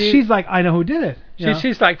 Because she's like, I know who did it.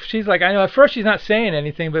 She's like, I know. At first she's not saying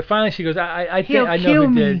anything, but finally she goes, I think I know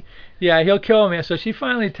who did. Yeah, he'll kill me. So she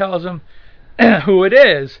finally tells him who it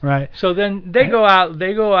is. Right. So then they go out.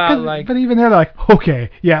 But even they're like, okay,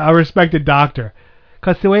 yeah, a respected doctor.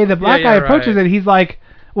 Because the way the black guy approaches it, he's like,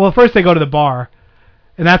 well, first they go to the bar.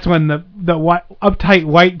 And that's when the uptight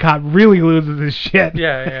white cop really loses his shit.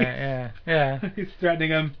 Yeah. He's threatening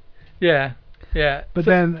him. Yeah. But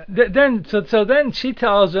then she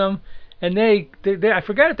tells him, and they I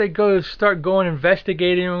forgot if they start going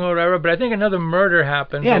investigating or whatever. But I think another murder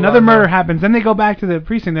happens. Yeah, another murder happens. Then they go back to the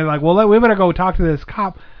precinct. They're like, well, we better go talk to this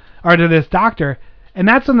cop or to this doctor. And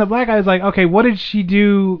that's when the black guy is like, okay, what did she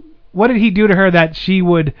do? What did he do to her that she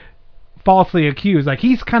would falsely accused?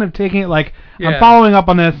 He's kind of taking it I'm following up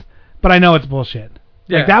on this, but I know it's bullshit.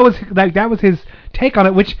 Yeah. That was his take on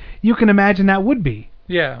it, which you can imagine that would be.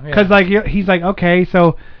 Yeah. Because he's like, okay,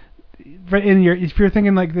 so if you're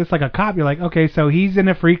thinking like this, like a cop, you're like, okay, so he's in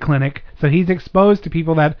a free clinic, so he's exposed to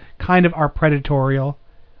people that kind of are predatorial,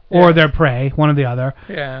 or they're prey, one or the other.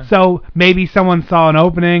 Yeah. So maybe someone saw an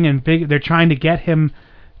opening and they're trying to get him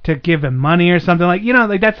to give him money or something,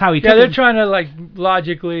 that's how he. Yeah, they're trying to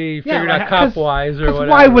logically figure it out cop-wise or whatever.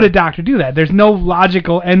 Why would a doctor do that? There's no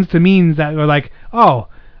logical ends to means that are like, oh,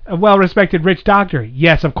 a well-respected rich doctor.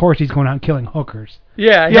 Yes, of course he's going out and killing hookers.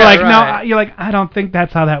 Yeah, you're like, right. No, you're like, I don't think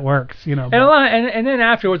that's how that works, And then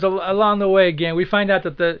afterwards, along the way again, we find out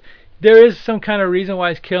that there is some kind of reason why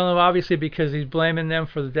he's killing him, obviously because he's blaming them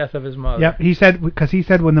for the death of his mother. Yep, he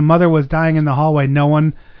said when the mother was dying in the hallway,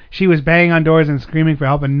 she was banging on doors and screaming for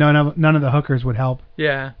help, and none of the hookers would help.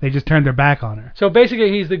 Yeah. They just turned their back on her. So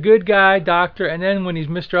basically, he's the good guy, doctor, and then when he's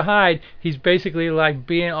Mr. Hyde, he's basically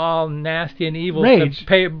being all nasty and evil. Rage. To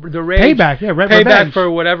pay the rage. Payback, yeah, revenge. Payback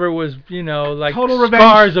for whatever was, total revenge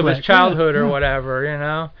scars of his childhood or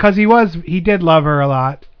whatever, Because he did love her a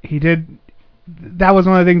lot. He did. That was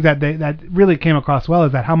one of the things that really came across well,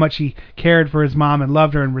 is that how much he cared for his mom and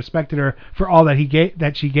loved her and respected her for all that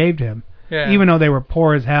she gave to him. Yeah. Even though they were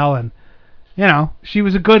poor as hell, and she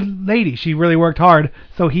was a good lady. She really worked hard,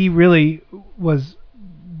 so he really was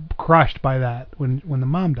crushed by that when the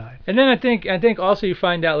mom died. And then I think also you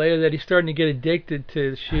find out later that he's starting to get addicted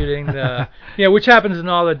to shooting the which happens in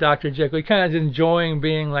all the Dr. Jekyll. He kind of is enjoying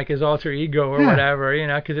being like his alter ego or whatever,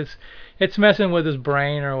 because it's messing with his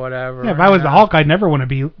brain or whatever. Yeah, if I was the Hulk, I'd never want to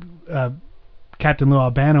be Captain Lou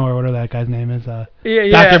Albano or whatever that guy's name is. Dr.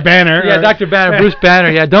 Banner. Yeah, Dr. Banner, Bruce Banner.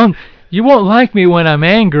 Yeah, you won't like me when I'm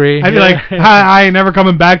angry. I'd be like, I ain't never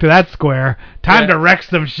coming back to that square. Time to wreck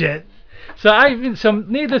some shit. So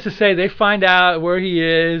needless to say, they find out where he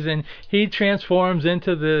is, and he transforms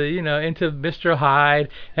into into Mr. Hyde,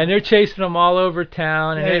 and they're chasing him all over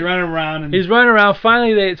town. And he's running around. And he's running around.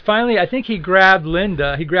 Finally, I think he grabbed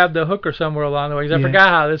Linda. He grabbed the hooker somewhere along the way. 'Cause I forgot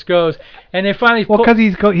how this goes. And they finally. Well, because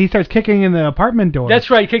he starts kicking in the apartment door. That's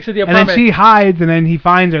right. He kicks at the apartment. And then she hides, and then he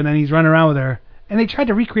finds her, and then he's running around with her. And they tried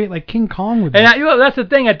to recreate like King Kong with and that's the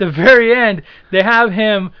thing. At the very end, they have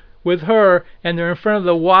him with her, and they're in front of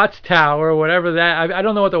the Watts Tower, or whatever that. I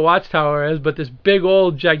don't know what the Watts Tower is, but this big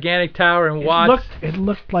old gigantic tower in Watts. It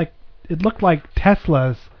looked like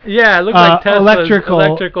Tesla's. Yeah, it looked like Tesla's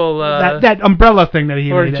electrical that umbrella thing that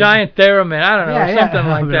he or made. a giant theremin. I don't know, something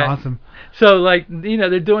like that. Awesome. So like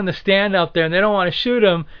they're doing the stand out there, and they don't want to shoot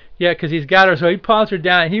him. Yeah, because he's got her, so he pulls her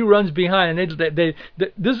down, and he runs behind, and they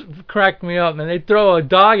this cracked me up, and they throw a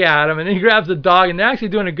dog at him, and he grabs the dog, and they're actually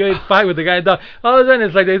doing a good fight with the guy's dog. All of a sudden,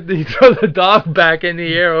 it's like they throw the dog back in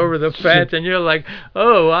the air over the fence, and you're like,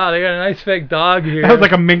 oh wow, they got a nice fake dog here. That was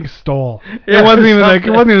like a mink stole. Yeah, it wasn't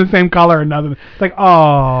even the same color or nothing. It's like,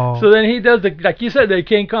 oh. So then he does like you said, the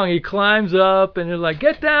King Kong. He climbs up, and they're like,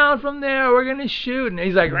 get down from there, we're gonna shoot, and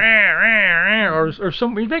he's like, rah, rah, rah, or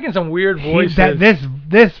some. He's making some weird voices.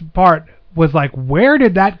 This part was like, where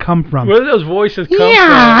did that come from? Where did those voices come from?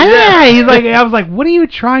 Yeah. He's like, I was like, what are you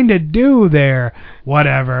trying to do there?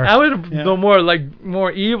 Whatever. I would go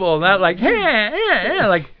more evil, not like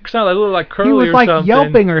like sound like a little like Curly or something. He was like something.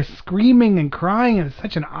 yelping or screaming and crying. It's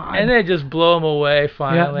such an odd. And they just blow him away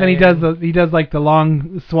finally. Yeah. Then he does like the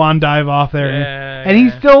long swan dive off there, and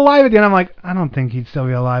he's still alive at the end. I'm like, I don't think he'd still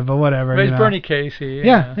be alive, but whatever. But it's Bernie Casey.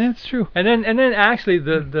 Yeah, it's true. And then actually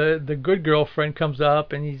the good girlfriend comes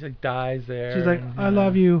up, and he's like dies there. She's like, I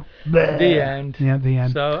love you. The end. Yeah, the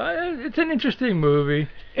end. So it's an interesting movie.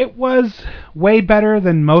 It was way better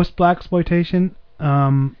than most blaxploitation.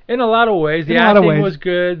 In a lot of ways, the acting was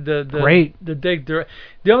good. Great. The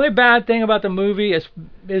only bad thing about the movie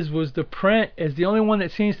was the print is the only one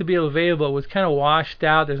that seems to be available. It was kind of washed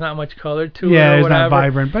out. There's not much color to it. Yeah, or it's whatever. not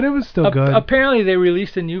vibrant, but it was still good. Apparently, they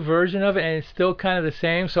released a new version of it, and it's still kind of the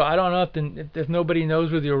same. So I don't know if nobody knows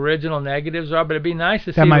where the original negatives are, but it'd be nice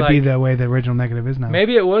to see. That might be the way the original negative is now.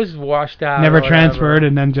 Maybe it was washed out. Never transferred,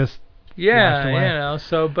 and then just. Yeah,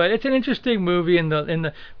 so but it's an interesting movie in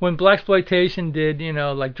the when blaxploitation did,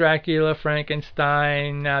 like Dracula,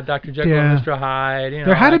 Frankenstein, Dr. Jekyll and Mr. Hyde,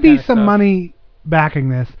 there had to be some money backing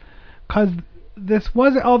this, cuz this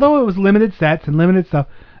wasn't, although it was limited sets and limited stuff,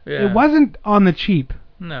 it wasn't on the cheap.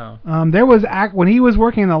 No. There was when he was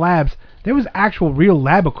working in the labs, there was actual real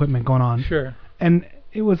lab equipment going on. Sure. And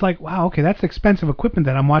it was like, wow, okay, that's expensive equipment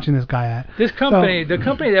that I'm watching this guy at. This company, the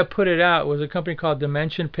company that put it out was a company called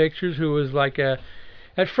Dimension Pictures, who was like at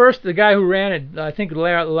first the guy who ran it, I think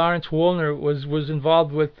Lawrence Woolner was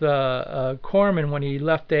involved with Corman when he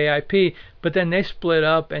left AIP, but then they split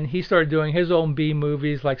up and he started doing his own B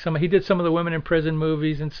movies, like he did some of the women in prison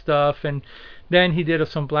movies and stuff, and then he did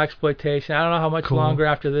some blaxploitation. I don't know how much longer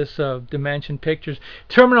after this Dimension Pictures.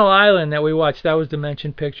 Terminal Island that we watched, that was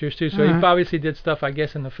Dimension Pictures too. So he obviously did stuff, I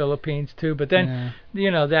guess, in the Philippines too. But then,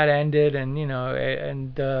 that ended, and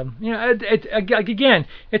again,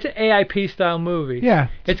 it's an AIP style movie. Yeah.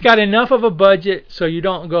 It's got enough of a budget so you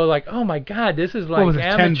don't go like, oh my God, this is like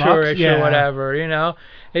amateurish or whatever.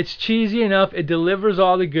 It's cheesy enough. It delivers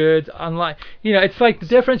all the goods. Unlike, it's like the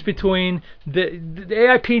difference between the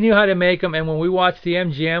AIP knew how to make them, and when we watched the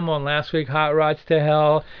MGM one last week, Hot Rods to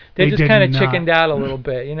Hell, they just kind of chickened out a little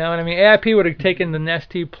bit. You know what I mean? AIP would have taken the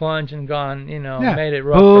Nestea plunge and gone, made it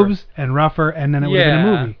rougher. Boobs and rougher, and then it would have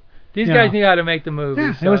been a movie. These guys knew how to make the movie.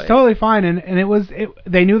 Yeah, so it was totally fine, and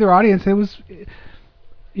they knew their audience. It was.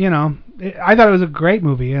 I thought it was a great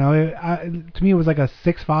movie. To me, it was like a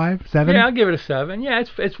 6.5, 7. Yeah, I'll give it a 7. Yeah,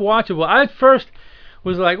 it's watchable. I at first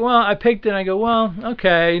was like, well, I picked it, and I go, well,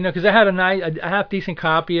 okay, because I had a half decent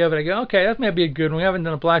copy of it. I go, okay, that may be a good one. We haven't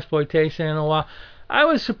done a blaxploitation in a while. I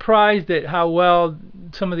was surprised at how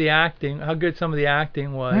good some of the acting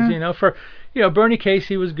was. For Bernie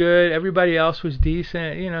Casey was good. Everybody else was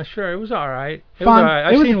decent. Sure, it was all right. It was all right.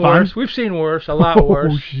 I've seen worse. We've seen worse, a lot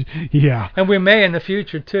worse. Yeah. And we may in the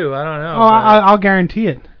future too. I don't know. Oh, I'll guarantee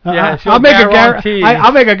it. Yeah, I'll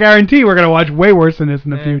make a guarantee we're gonna watch way worse than this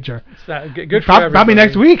in the future. Good for everybody. Probably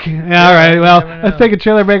next week. All right. Well, let's take a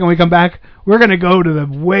trailer break. When we come back, we're gonna go to the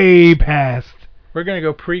way past. We're gonna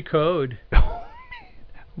go pre-code.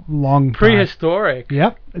 Long time. Prehistoric.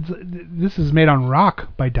 Yep. This is made on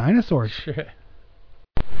rock by dinosaurs. Sure.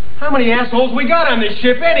 How many assholes we got on this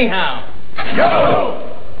ship anyhow?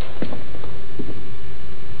 Go!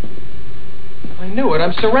 I knew it.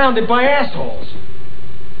 I'm surrounded by assholes.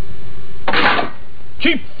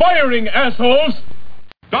 Keep firing, assholes!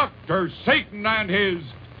 Dr. Satan and his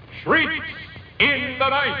Shrieks in the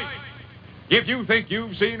Night. If you think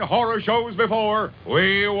you've seen horror shows before,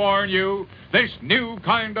 we warn you, this new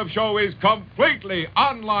kind of show is completely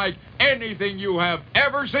unlike anything you have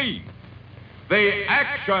ever seen. The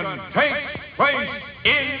action takes place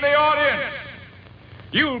in the audience.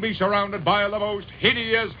 You'll be surrounded by the most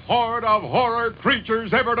hideous horde of horror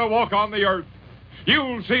creatures ever to walk on the earth.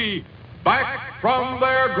 You'll see, back from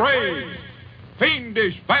their graves,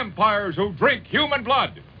 fiendish vampires who drink human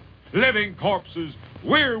blood, living corpses,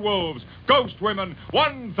 werewolves, ghost women,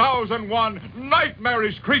 1001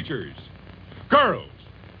 nightmarish creatures. Girls,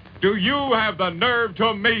 do you have the nerve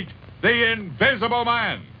to meet the Invisible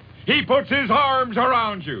Man? He puts his arms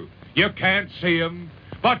around you. You can't see him,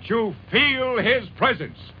 but you feel his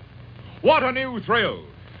presence. What a new thrill.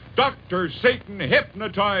 Dr. Satan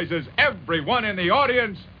hypnotizes everyone in the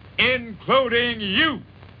audience, including you.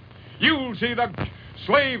 You'll see the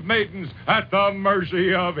slave maidens at the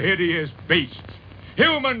mercy of hideous beasts,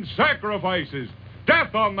 human sacrifices,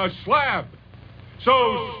 death on the slab.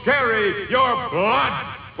 So scary, your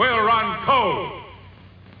blood will run cold.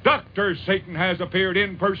 Dr. Satan has appeared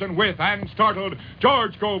in person with and startled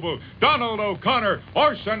George Goebel, Donald O'Connor,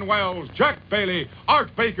 Orson Welles, Jack Bailey,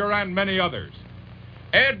 Art Baker, and many others.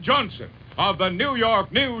 Ed Johnson of the New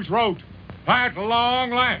York News wrote, "At long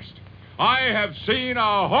last, I have seen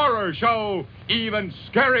a horror show even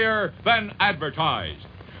scarier than advertised.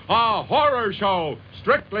 A horror show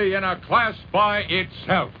strictly in a class by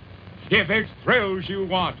itself. If it's thrills you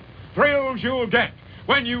want, thrills you'll get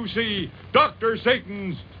when you see Dr.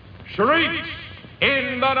 Satan's Shrieks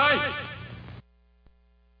in the Night."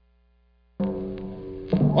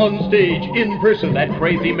 On stage, in person, that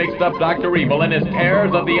crazy mixed-up Dr. Evil and his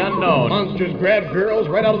Terrors of the Unknown. Monsters grab girls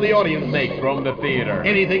right out of the audience. Snakes roam the theater.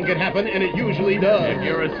 Anything can happen, and it usually does. If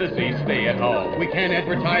you're a sissy, stay at home. We can't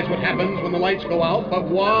advertise what happens when the lights go out, but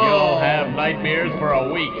wow! You'll have nightmares for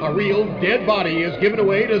a week. A real dead body is given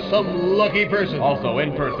away to some lucky person. Also,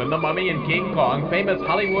 in person, the Mummy and King Kong, famous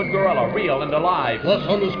Hollywood gorilla, real and alive. Plus,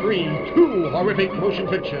 on the screen, 2 horrific motion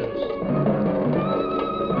pictures.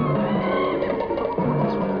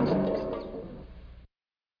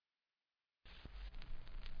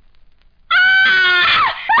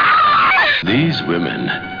 These women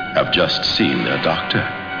have just seen their doctor,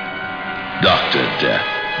 Dr. Death.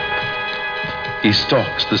 He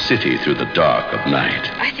stalks the city through the dark of night.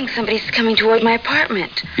 I think somebody's coming toward my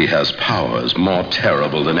apartment. He has powers more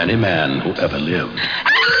terrible than any man who ever lived.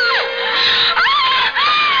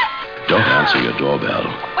 Don't answer your doorbell.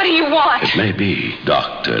 What do you want? It may be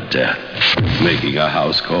Dr. Death making a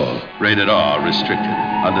house call. Rated R, restricted.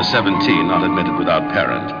 Under 17, not admitted without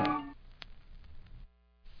parent.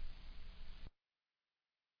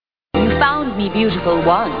 Found me beautiful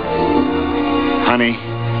once. Honey,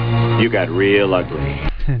 you got real ugly.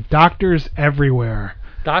 Doctors everywhere.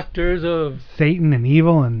 Doctors of Satan and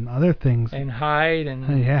evil and other things. And Hyde and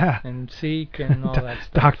and Seek and all that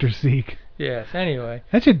stuff. Dr. Seek. Yes, anyway.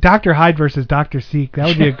 That should Dr. Hyde versus Dr. Seek. That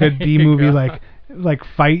would be a good B movie like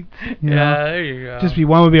fight. You know? There you go. Just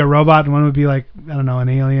one would be a robot and one would be like, I don't know, an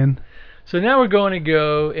alien. So now we're going to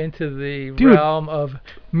go into the realm of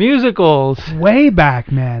musicals. Way back,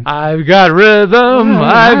 man. I've got rhythm.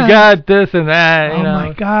 I've got this and that. You know.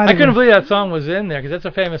 My God. I couldn't believe that song was in there because that's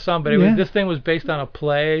a famous song, but this thing was based on a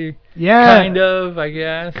play. Yeah. Kind of, I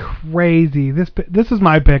guess. Crazy. This is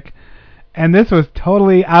my pick. And this was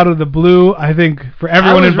totally out of the blue, I think, for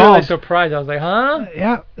everyone involved. I was really surprised. I was like, huh?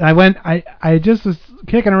 Yeah. I just was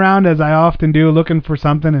kicking around as I often do, looking for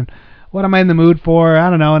something and what am I in the mood for? I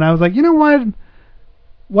don't know. And I was like, you know what?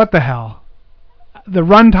 What the hell? The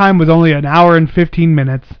runtime was only an hour and 15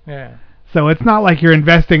 minutes. Yeah. So it's not like you're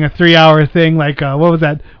investing a 3-hour thing like, what was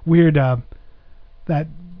that weird, Salem's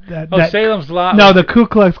Lot. No, the Ku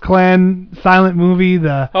Klux Klan silent movie.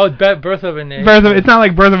 Birth of a Nation. It's not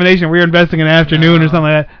like Birth of a Nation. We're investing an afternoon or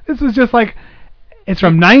something like that. This was just like, it's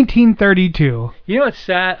from 1932. You know what's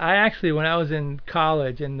sad? I actually, when I was in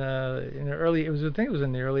college in the early, I think it was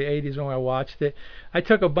in the early 80s when I watched it. I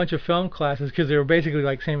took a bunch of film classes because they were basically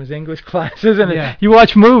like same as English classes, and you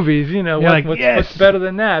watch movies. You know, what's better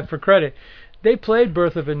than that for credit? They played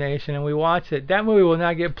Birth of a Nation, and we watched it. That movie will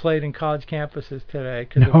not get played in college campuses today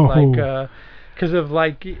because of because of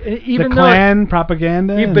like even the though Klan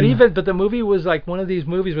propaganda. But the movie was like one of these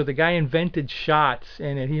movies where the guy invented shots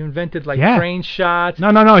in it. He invented like train shots.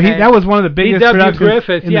 No. That was one of the biggest productions.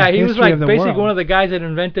 Griffith. In Yeah, the he was history like of the basically world. one of the guys that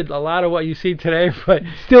invented a lot of what you see today, but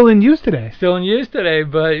Still in use today.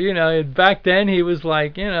 But you know, back then he was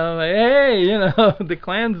like, you know, hey, you know, the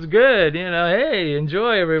Klan's good. You know, hey,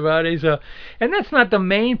 enjoy everybody. So, and that's not the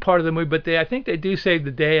main part of the movie, but I think they do save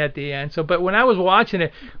the day at the end. So, but when I was watching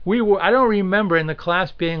it, I don't remember in the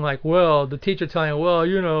class being like, well, the teacher telling, well,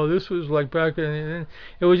 you know, this was like back then.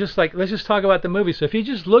 It was just like, let's just talk about the movie. So if you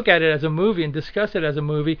just look at it as a movie and discuss it as a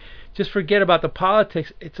movie, just forget about the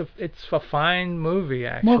politics. It's a fine movie,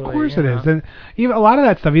 actually. Well, of course it is. And even a lot of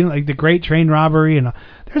that stuff, even like the Great Train Robbery, and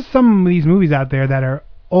there's some of these movies out there that are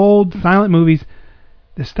old silent movies.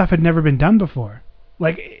 This stuff had never been done before.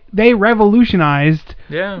 Like they revolutionized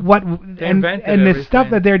what and the stuff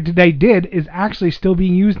that they did is actually still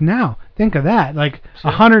being used now. Think of that. Like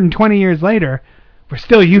 120 years later, we're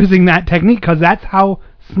still using that technique because that's how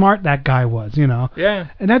smart that guy was, you know. Yeah.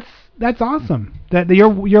 And that's awesome. That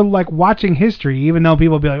you're like watching history, even though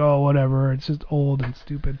people be like, oh, whatever, it's just old and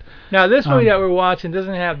stupid. Now this movie that we're watching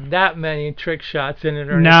doesn't have that many trick shots in it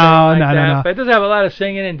or anything no, that, but it does have a lot of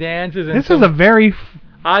singing and dances. And this is a very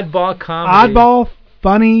oddball comedy.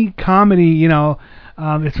 Funny comedy, you know.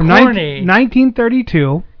 It's from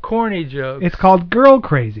 1932. Corny jokes. It's called Girl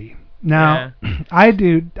Crazy. Now, I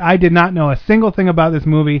did not know a single thing about this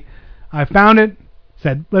movie. I found it,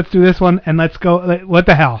 said, let's do this one, and let's go. What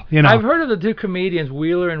the hell, you know? I've heard of the two comedians,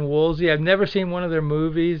 Wheeler and Woolsey. I've never seen one of their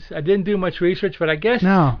movies. I didn't do much research, but I guess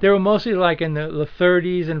they were mostly like in the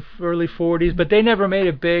 30s and early 40s, but they never made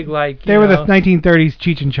it big like, They were the 1930s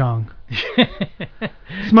Cheech and Chong.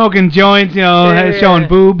 Smoking joints, you know, showing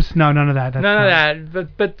boobs. No, none of that. None of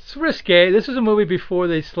that. But it's risque. This was a movie before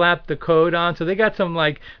they slapped the code on, so they got some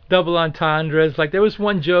like double entendres. Like there was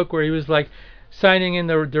one joke where he was like signing in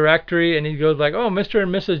the directory, and he goes like, "Oh, Mr.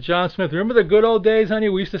 and Mrs. John Smith, remember the good old days, honey?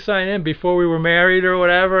 We used to sign in before we were married or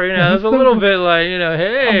whatever." You know, it's a little bit like, you know,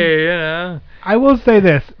 hey, you know. I will say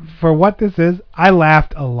this, for what this is, I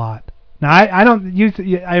laughed a lot. Now I don't use.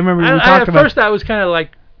 I remember we talked about. At first, I was kind of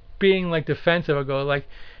like being like defensive. I go like,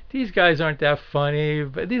 these guys aren't that funny,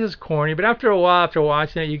 but this is corny. But after a while, after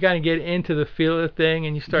watching it, you got to get into the feel of the thing,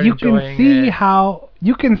 and you start enjoying it.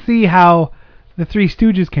 You can see how the Three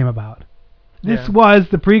Stooges came about. This was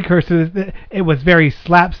the precursor. It was very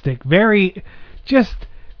slapstick, very just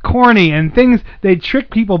corny, and things. They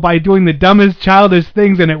trick people by doing the dumbest, childish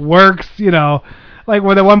things, and it works. You know, like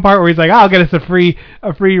with the one part where he's like, "I'll get us a free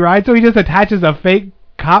ride," so he just attaches a fake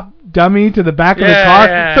cop dummy to the back of the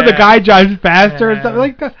car, so the guy drives faster and stuff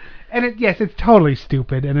like that. And it's totally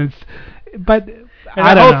stupid, and the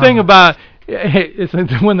whole thing about it's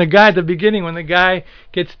when the guy at the beginning, when the guy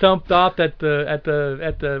gets dumped off at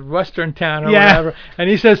the western town or whatever, and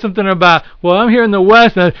he says something about, well, I'm here in the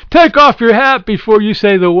West, and take off your hat before you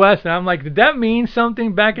say the West, and I'm like, did that mean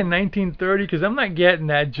something back in 1930? Because I'm not getting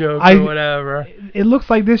that joke or whatever. It looks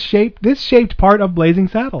like this shaped part of Blazing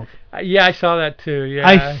Saddles. Yeah, I saw that too. Yeah,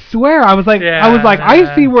 I swear, I was like,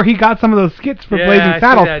 I see where he got some of those skits for Blazing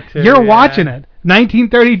Saddles. You're watching it,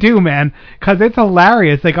 1932, man, because it's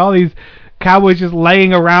hilarious. Like all these cowboys just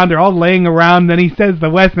laying around, they're all laying around. Then he says the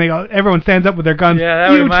West, and everyone stands up with their guns.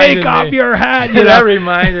 Yeah, you take off your hat. You know? That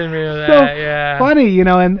reminded me of that. So yeah, funny, you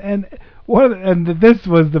know, and this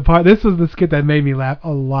was the part. This was the skit that made me laugh a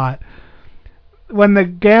lot. When the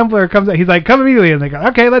gambler comes out, he's like, come immediately, and they go,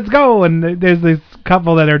 okay, let's go. And there's this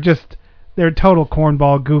couple that are they're total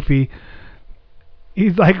cornball, goofy.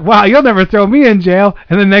 He's like, wow, you'll never throw me in jail.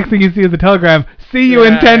 And the next thing you see is a telegram, see you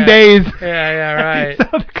in 10 days. Yeah, right. So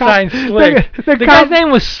Signed Slick. The guy's name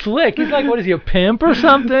was Slick. He's like, what is he, a pimp or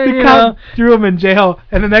something? The cop threw him in jail,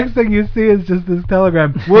 and the next thing you see is just this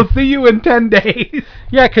telegram, we'll see you in 10 days.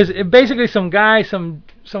 Yeah, because basically some guy, I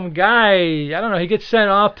don't know, he gets sent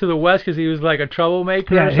off to the West because he was like a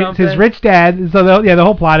troublemaker or something. His rich dad, so the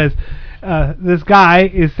whole plot is this guy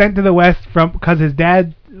is sent to the West because his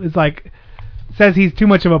dad is like, says he's too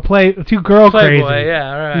much of a too girl crazy.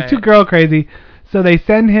 Yeah, right. He's too girl crazy, so they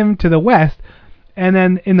send him to the West, and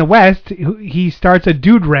then in the West he starts a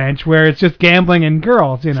dude ranch where it's just gambling and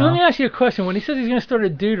girls, you know. So let me ask you a question. When he says he's going to start a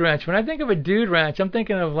dude ranch, when I think of a dude ranch, I'm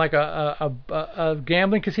thinking of like a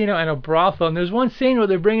gambling casino and a brothel. And there's one scene where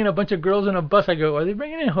they're bringing a bunch of girls in a bus. I go, are they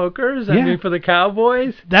bringing in hookers? I mean, for the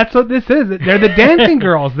cowboys? That's what this is. They're the dancing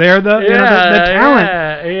girls. They're the the talent.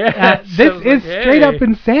 Yeah. This is straight up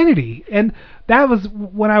insanity. And that was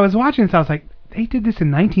when I was watching this. I was like, They did this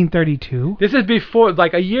in 1932. This is before,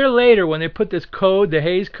 like a year later, when they put this code, the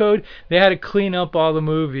Hays Code, they had to clean up all the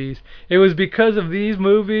movies. It was because of these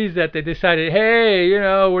movies that they decided, hey, you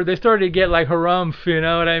know, where they started to get like harumph, you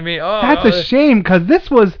know what I mean? Oh, that's a shame, because this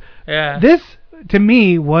was, this to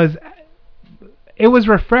me was, it was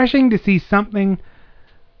refreshing to see something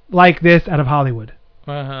like this out of Hollywood.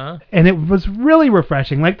 Uh-huh. And it was really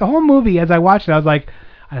refreshing. Like the whole movie, as I watched it, I was like,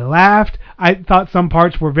 I laughed. I thought some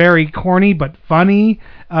parts were very corny but funny.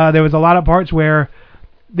 There was a lot of parts where,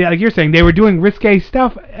 like you're saying, they were doing risque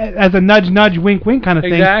stuff as a nudge, nudge, wink, wink kind of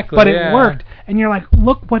thing. Exactly, But it worked. And you're like,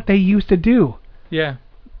 look what they used to do. Yeah.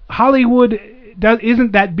 Hollywood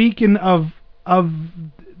isn't that beacon of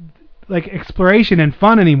like exploration and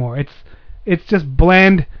fun anymore. It's just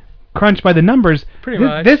bland crunch by the numbers. Pretty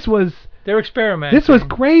much. This was... They were experimenting. This was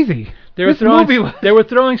crazy. They were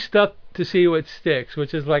throwing stuff to see what sticks,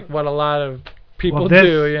 which is like what a lot of people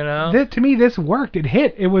do, you know? To me, this worked. It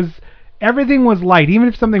hit. Everything was light. Even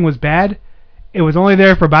if something was bad, it was only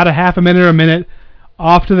there for about a half a minute or a minute,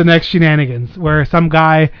 off to the next shenanigans, where some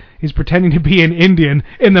guy is pretending to be an Indian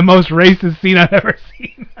in the most racist scene I've ever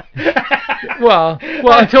seen. well,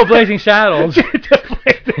 until Blazing Saddles.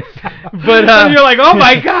 But and you're like, oh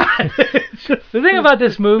my God. The thing about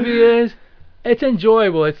this movie is, it's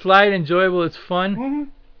enjoyable. It's light, enjoyable. It's fun. Mm-hmm.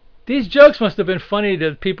 These jokes must have been funny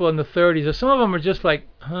to people in the 30s, or some of them are just like,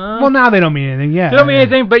 huh? Well, now they don't mean anything. Yeah, they don't mean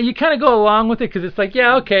anything, but you kind of go along with it because it's like,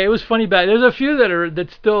 yeah, okay, it was funny back. There's a few that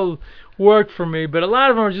still worked for me, but a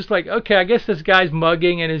lot of them are just like, okay, I guess this guy's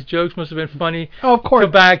mugging and his jokes must have been funny. Oh, of course.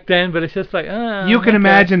 Back then, but it's just like, you can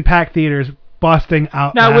imagine packed theaters busting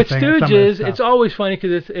out. Now with Stooges, it's always funny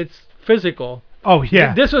because it's physical. Oh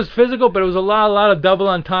yeah. This was physical, but it was a lot of double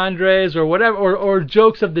entendres or whatever, or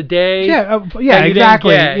jokes of the day. Yeah,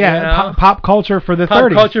 exactly. Get, yeah, you know? pop culture for the 30s.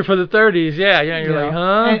 Pop culture for the 30s. Yeah, you're like,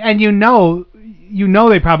 huh? And you know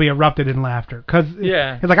they probably erupted in laughter because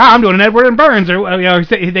it's like, I'm doing an Edward and Burns, or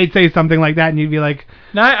they'd say something like that, and you'd be like.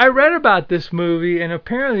 Now I read about this movie, and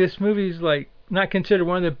apparently this movie's like not considered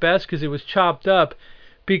one of the best because it was chopped up,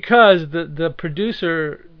 because the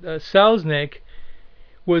producer Selznick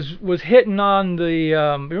was hitting on the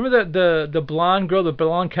remember the blonde girl, the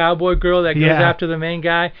blonde cowboy girl that goes after the main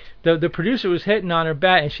guy. The producer was hitting on her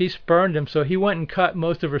back, and she spurned him, so he went and cut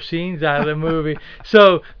most of her scenes out of the movie.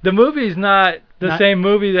 So the movie's not the same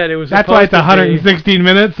movie that it was. That's why it's 116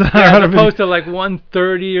 minutes. As opposed to like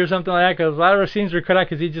 130 or something like that, because a lot of her scenes were cut out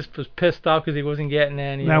because he just was pissed off because he wasn't getting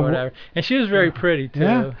any or whatever. And she was very pretty too.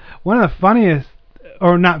 Yeah. One of the funniest,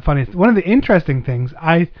 or not funniest, one of the interesting things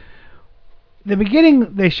the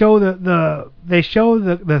beginning they show the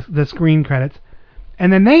screen credits,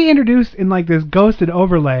 and then they introduce in like this ghosted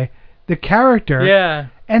overlay the character. Yeah.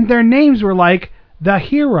 And their names were like the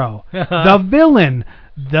hero, the villain,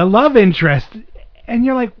 the love interest, and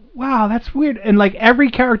you're like, wow, that's weird. And like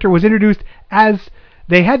every character was introduced as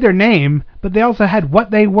they had their name, but they also had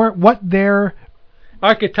what they were, what their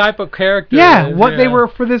archetypal character. Yeah, what they were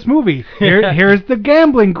for this movie. Here's the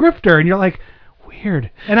gambling grifter, and you're like,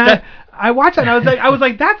 weird. And I watched it, and I was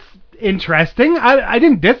like, that's interesting. I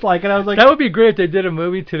didn't dislike it. I was like, that would be great if they did a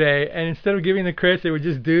movie today, and instead of giving the credits, they would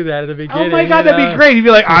just do that at the beginning. Oh my God, that'd be great. He'd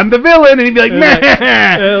be like, I'm the villain, and he'd be like,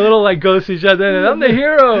 meh. A little like ghost each other, and I'm the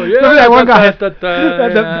hero. Yeah, remember that one guy?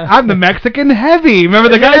 I'm the Mexican heavy. Remember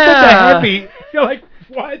the guy said the heavy? You're like,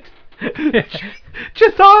 what?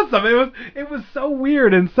 Just awesome. It was so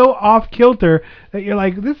weird and so off kilter that you're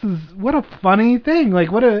like, this is what a funny thing.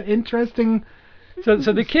 Like, what an interesting. So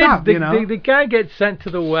the kid, the guy gets sent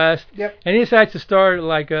to the West, and he decides to start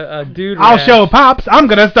like a dude ranch. I'll show Pops, I'm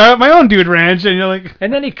going to start my own dude ranch. And you're like...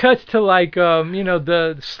 And then he cuts to like,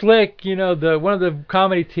 the Slick, one of the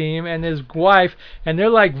comedy team, and his wife, and they're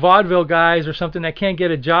like vaudeville guys or something that can't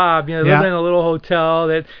get a job, living in a little hotel,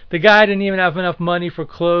 that the guy didn't even have enough money for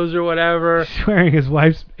clothes or whatever. He's wearing his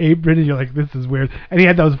wife's apron, and you're like, this is weird. And he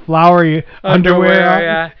had those flowery underwear on.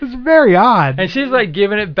 Yeah. It was very odd. And she's like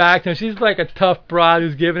giving it back to him. She's like a tough broad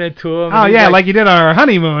who's giving it to him. Oh yeah, like you did on our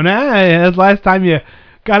honeymoon. That's last time you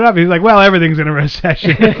got up. He's like, well, everything's in a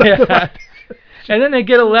recession. And then they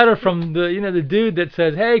get a letter from the dude that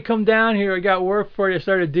says, hey, come down here. I got work for you.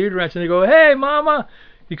 Start a dude ranch. And they go, hey, mama.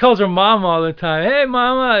 He calls her mama all the time. Hey,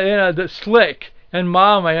 mama. The Slick and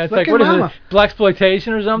mama. And it's Slick like, what mama. Is it? Blaxploitation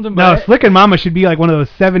or something? No, Slick and Mama should be like one of those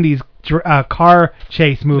 70s car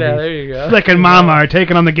chase movies. Yeah, there you go. Slick and Mama are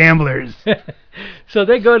taking on the gamblers. So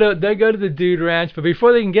they go to the dude ranch, but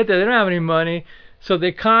before they can get there, they don't have any money. So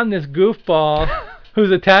they con this goofball who's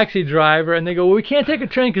a taxi driver, and they go, well, we can't take a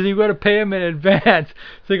train because you've got to pay him in advance. So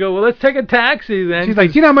they go, well, let's take a taxi then. She's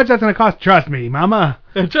like, do you know how much that's going to cost? Trust me, Mama.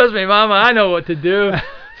 Trust me, Mama, I know what to do.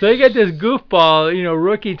 So you get this goofball,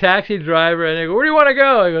 rookie taxi driver, and they go, "Where do you want to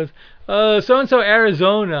go?" He goes, "So and so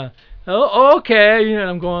Arizona." Oh, okay. And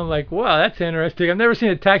I'm going like, wow, that's interesting. I've never seen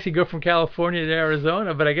a taxi go from California to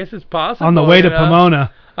Arizona, but I guess it's possible. On the way to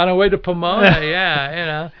Pomona. On the way to Pomona,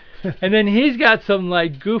 yeah, And then he's got some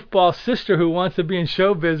like goofball sister who wants to be in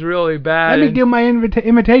showbiz really bad. Let me do my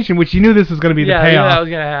imitation, which you knew this was going to be the payoff. Yeah, that was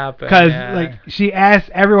going to happen. Because she asked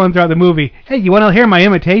everyone throughout the movie, "Hey, you want to hear my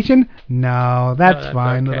imitation?" No, that's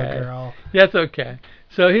fine, okay. little girl. That's okay.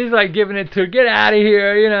 So he's like giving it to her, "Get out of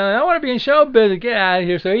here, I want to be in showbiz, get out of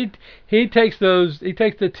here." So he takes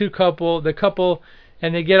the couple,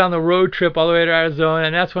 and they get on the road trip all the way to Arizona,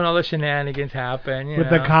 and that's when all the shenanigans happen. With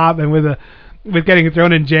the cop and with getting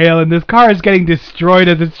thrown in jail, and this car is getting destroyed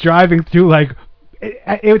as it's driving through. Like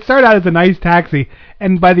it started out as a nice taxi,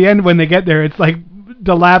 and by the end when they get there, it's like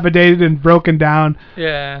dilapidated and broken down.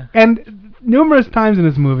 Yeah. And numerous times in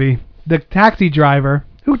this movie, the taxi driver,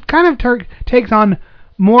 who kind of takes on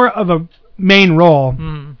more of a main role,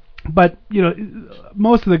 but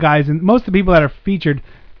most of the guys and most of the people that are featured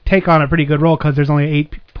take on a pretty good role because there's only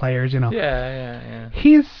 8 players. Yeah.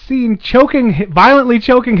 He's seen violently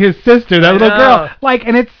choking his sister, that little girl,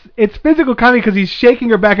 and it's physical comedy because he's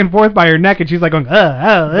shaking her back and forth by her neck, and she's like going,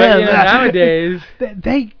 nowadays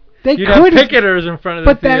they you'd have picketers in front of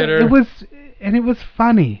the theater. It was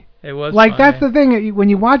funny. It was like funny. That's the thing. When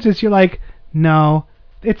you watch this, you're like, no.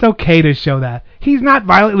 It's okay to show that. He's not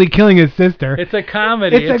violently killing his sister. It's a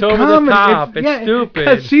comedy. It's over the top. It's stupid.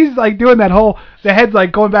 Because she's like doing that the head's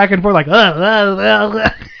like going back and forth like,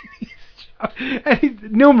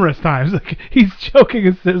 and numerous times he's choking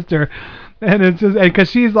his sister, and it's just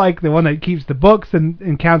because she's like the one that keeps the books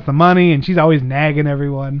and counts the money, and she's always nagging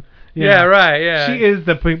everyone. Right. Yeah. She is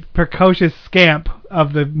the precocious scamp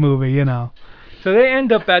of the movie. So they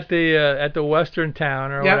end up at the western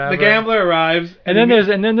town or whatever. The gambler arrives, and then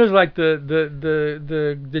there's like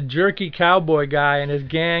the jerky cowboy guy and his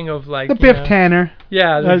gang of like the Biff Tanner.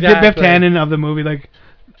 Yeah, exactly. The Biff Tannen of the movie, like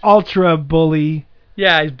ultra bully.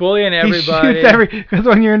 Yeah, he's bullying everybody. He shoots because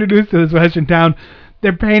when you're introduced to this western town,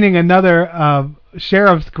 they're painting another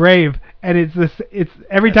sheriff's grave, and it's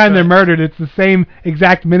every time they're murdered, it's the same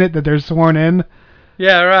exact minute that they're sworn in.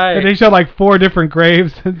 Yeah, right. And they show like 4 different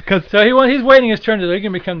graves. So he's waiting his turn so he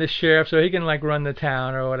can become the sheriff, so he can like run the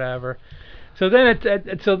town or whatever. So then they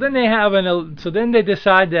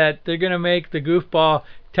decide that they're gonna make the goofball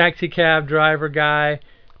taxi cab driver guy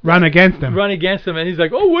run against him, and he's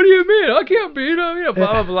like, "Oh, what do you mean? I can't beat him." Blah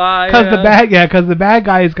blah blah. Because the bad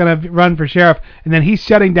guy is gonna run for sheriff, and then he's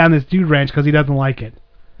shutting down this dude ranch because he doesn't like it.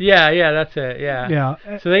 Yeah, that's it. Yeah.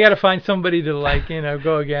 So they got to find somebody to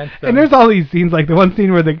go against them. And there's all these scenes, like the one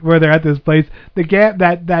scene where they're at this place.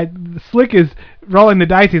 That Slick is rolling the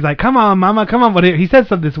dice. He's like, "Come on, mama, come on!" But he says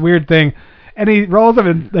this weird thing, and he rolls them,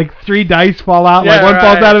 and like 3 dice fall out. Like one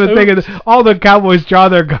falls out of his thing, and all the cowboys draw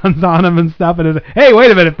their guns on him and stuff. And it's, "Hey, wait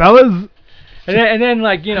a minute, fellas." And then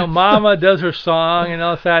Mama does her song and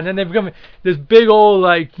all that, and then they become this big old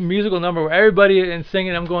like musical number where everybody is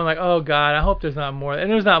singing. I'm going like, oh God, I hope there's not more. And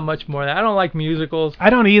there's not much more of that. I don't like musicals.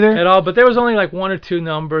 I don't either at all. But there was only like 1 or 2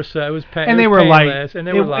 numbers, so it was and they were light. And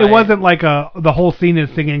it wasn't like the whole scene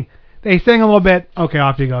is singing. They sing a little bit. Okay,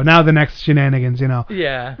 off you go. Now the next shenanigans.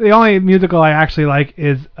 Yeah. The only musical I actually like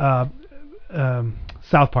is South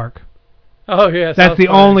Park. Oh yeah, that's the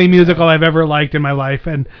only musical I've ever liked in my life,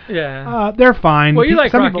 and they're fine. Well, you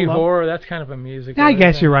like Rocky Horror? That's kind of a musical. Yeah, I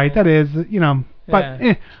guess you're right. That is,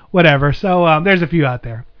 but whatever. So there's a few out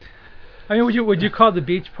there. I mean, would you call the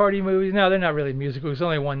Beach Party movies? No, they're not really musicals. There's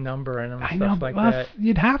only 1 number in them and stuff like that.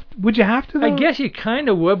 Would you have to? Though? I guess you kind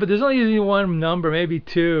of would, but there's only usually 1 number, maybe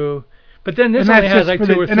 2. But then this only has like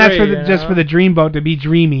 2 or 3. And that's just for the dreamboat to be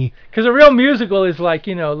dreamy. Because a real musical is like,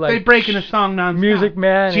 like... They break in a song nonstop. Music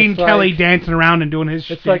Man. Gene Kelly dancing around and doing his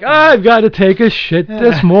shit. It's like, I've got to take a shit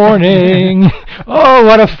this morning. Oh,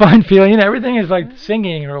 what a fun feeling. Everything is like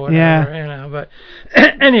singing or whatever. But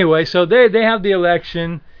anyway, so they have the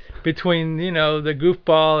election between, the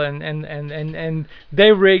goofball and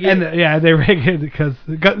they rig it. And they rig it because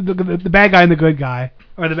the bad guy and the good guy.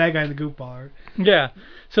 Or the bad guy and the goofball. Yeah.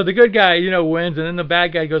 So the good guy, wins, and then the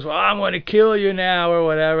bad guy goes, "Well, I'm going to kill you now," or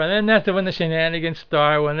whatever. And then that's when the shenanigans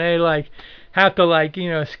start, when they have to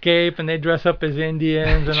escape, and they dress up as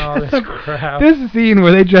Indians and all this crap. This scene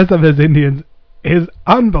where they dress up as Indians is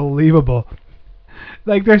unbelievable.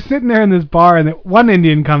 Like they're sitting there in this bar, and one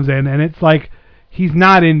Indian comes in, and it's like he's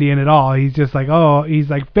not Indian at all. He's just like, he's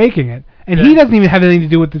like faking it, and he doesn't even have anything to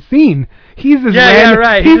do with the scene. He's this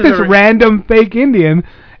He's this random fake Indian.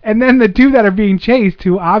 And then the 2 that are being chased,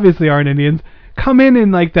 who obviously aren't Indians, come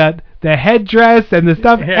in like that the headdress and the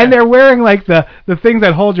stuff, and they're wearing like the things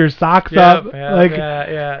that hold your socks up, like,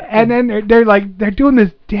 and then they're doing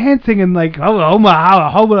this dancing and like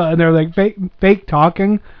and they're like fake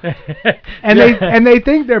talking, and they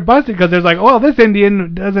think they're busted because there's like, oh, this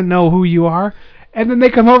Indian doesn't know who you are. And then they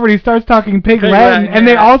come over and he starts talking pig Latin, and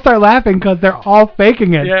they all start laughing because they're all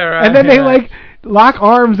faking it. Yeah, right, and then they like lock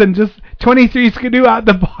arms and just 23 skidoo out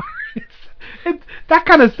the bar. It's that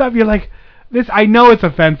kind of stuff. You're like, this. I know it's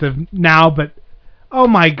offensive now, but oh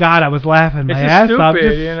my God, I was laughing my ass off.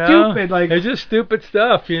 It's stupid, like it's just stupid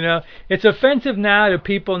stuff. It's offensive now to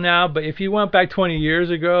people now, but if you went back 20 years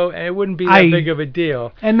ago, it wouldn't be that big of a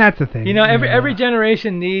deal. And that's the thing. Every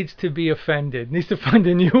generation needs to be offended. Needs to find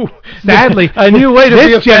a new. Sadly, a new way to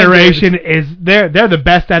be offended. This generation is they're the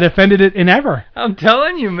best at offended it in ever. I'm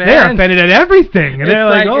telling you, man. They're offended at everything, and they're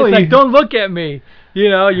like, oh, it's like, don't look at me. You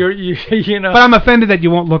know. But I'm offended that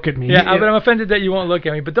you won't look at me. Yeah, but I'm offended that you won't look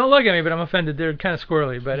at me. But don't look at me. But I'm offended. They're kind of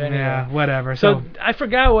squirrely. But anyway. Yeah, whatever. So I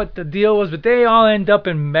forgot what the deal was, but they all end up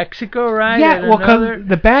in Mexico, right? Yeah, well, because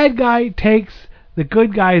the bad guy takes the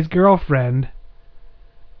good guy's girlfriend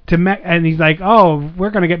to and he's like, oh,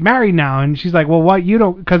 we're gonna get married now, and she's like, well, what? You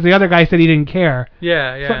don't? Because the other guy said he didn't care.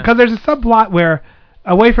 Yeah. Because there's a subplot where,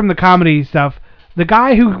 away from the comedy stuff, the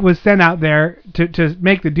guy who was sent out there to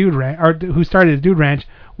make the dude ranch, or who started the dude ranch,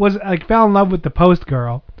 was like fell in love with the post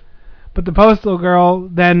girl, but the postal girl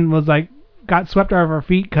then was like got swept off her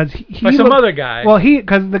feet because he by some other guy. Well,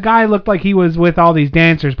 because the guy looked like he was with all these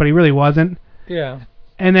dancers, but he really wasn't. Yeah.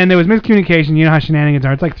 And then there was miscommunication. You know how shenanigans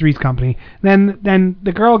are. It's like Three's Company. Then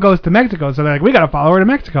the girl goes to Mexico, so they're like, we gotta follow her to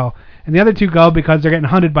Mexico. And the other two go because they're getting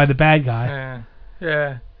hunted by the bad guy.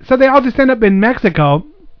 Yeah. So they all just end up in Mexico,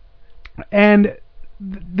 and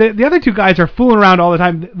the other two guys are fooling around all the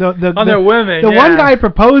time. They're women. The one guy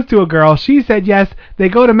proposed to a girl. She said yes. They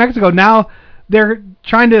go to Mexico. Now they're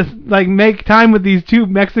trying to like make time with these two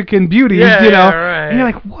Mexican beauties. Yeah, you know. Yeah, right. And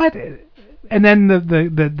you're like, what? And then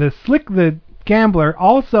the Slick the gambler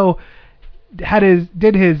also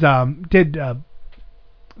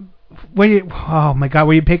oh my God,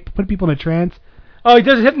 where you put people in a trance. Oh, he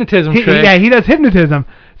does a hypnotism trick. Yeah, he does hypnotism.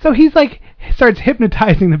 So he's like starts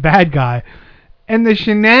hypnotizing the bad guy. And the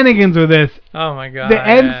shenanigans with this. Oh my God. The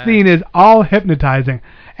end scene is all hypnotizing.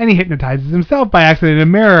 And he hypnotizes himself by accident in a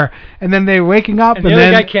mirror. And then they're waking up. And the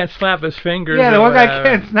other guy can't snap his fingers. Yeah, the one guy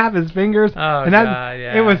can't snap his fingers. Oh, and God,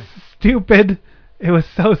 yeah. It was stupid. It was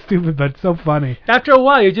so stupid, but so funny. After a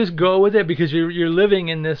while, you just go with it because you're living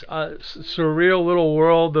in this surreal little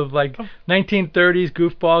world of like 1930s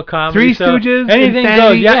goofball comedy. Three Stooges. Anything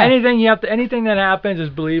goes. Yeah, anything that happens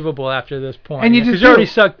is believable after this point. And you're already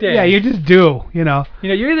sucked in. Yeah, you just do. You know.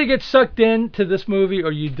 You either get sucked into this movie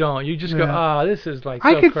or you don't. You just go, this is like.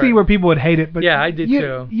 I could see where people would hate it, but yeah, I did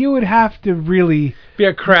too. You would have to really be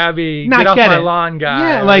a crabby, get off my lawn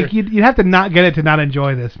guy. Yeah, like you'd have to not get it to not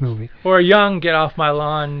enjoy this movie. Or a young get off my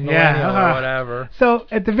lawn millennial or whatever. So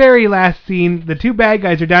at the very last scene, the two bad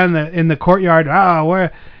guys are down in the courtyard.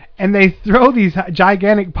 And they throw these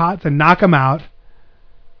gigantic pots and knock them out.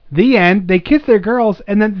 The end. They kiss their girls,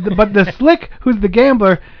 and then but the Slick, who's the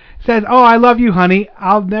gambler, says, "Oh, I love you, honey.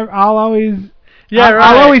 I'll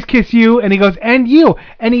always kiss you." And he goes, "And you."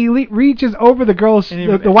 And he reaches over the girl's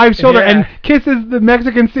the wife's shoulder and kisses the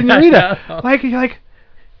Mexican señorita. Like.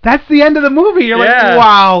 That's the end of the movie. You're like,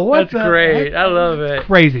 wow, that's great. I love it. It's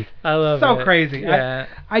crazy. I love it. So crazy. Yeah.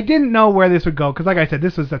 I didn't know where this would go because, like I said,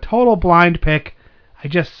 this was a total blind pick. I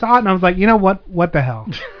just saw it and I was like, you know what? What the hell?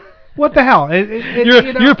 What the hell?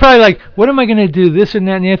 You're probably like, what am I going to do? This and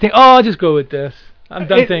that and the other thing. Oh, I'll just go with this. I'm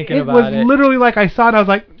done thinking about it. It was literally like I saw it and I was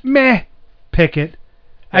like, meh, pick it.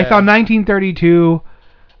 Yeah. I saw 1932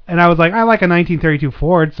 and I was like, I like a 1932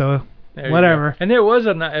 Ford, so... whatever. And there was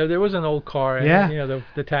an old car,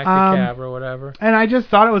 the taxi cab or whatever. And I just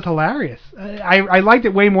thought it was hilarious. I liked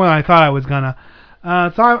it way more than I thought I was gonna.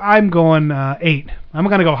 So I'm going 8. I'm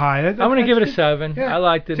gonna go high. I'm gonna give it a 7. Yeah. I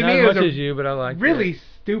liked it. To Not me, as much as you, but I liked it. Really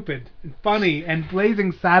stupid, and funny, and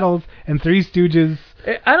Blazing Saddles and Three Stooges.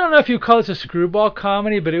 I don't know if you call this a screwball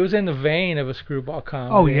comedy, but it was in the vein of a screwball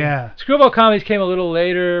comedy. Oh, yeah. Screwball comedies came a little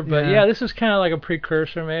later, but this was kind of like a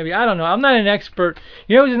precursor, maybe. I don't know. I'm not an expert.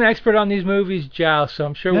 You know who's an expert on these movies? Joust, so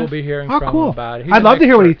I'm sure we'll be hearing from him about it. I'd love to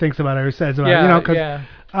hear what he thinks about it or says about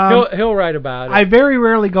it. He'll write about it. I very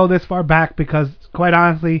rarely go this far back because, quite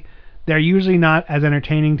honestly, they're usually not as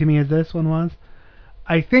entertaining to me as this one was.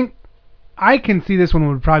 I think I can see this one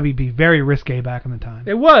would probably be very risque back in the time.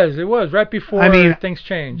 It was right before things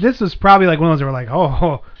changed. This was probably like one of those that were like,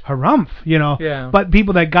 oh harumph, Yeah. But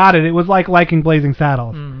people that got it, it was like liking Blazing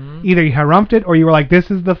Saddles. Mm-hmm. Either you harumphed it or you were like, this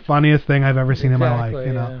is the funniest thing I've ever seen in my life.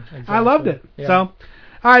 Exactly. I loved it. Yeah. So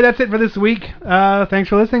All right, that's it for this week. Thanks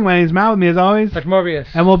for listening. My name's Mal. With me as always. Dr. Morbius.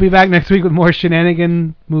 And we'll be back next week with more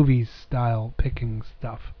shenanigan movies style picking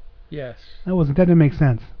stuff. Yes. That didn't make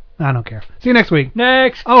sense. I don't care. See you next week.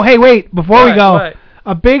 Next. Oh, hey, wait. Before we go, what?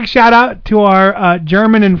 A big shout out to our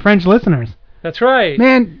German and French listeners. That's right.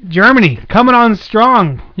 Man, Germany coming on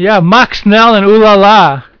strong. Yeah, Max Snell and Ooh La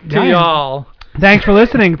La to Yeah. y'all. Thanks for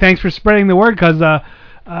listening. Thanks for spreading the word, because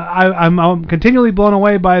I'm continually blown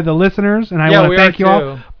away by the listeners, and I want to thank you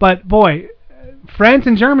all. But boy, France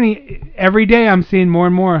and Germany, every day I'm seeing more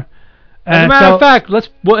and more. As a matter of fact,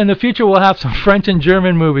 in the future we'll have some French and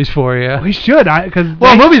German movies for you. We should, because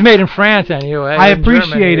movies made in France anyway. I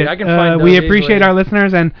appreciate Germany. it. I can find we those appreciate easily. our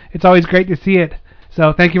listeners, and it's always great to see it.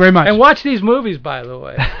 So thank you very much. And watch these movies, by the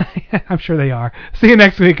way. I'm sure they are. See you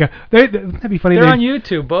next week. That'd be funny. They're on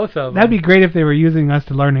YouTube, both of them. That'd be great if they were using us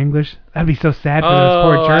to learn English. That'd be so sad for those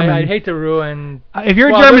poor Germans. I'd hate to ruin. If you're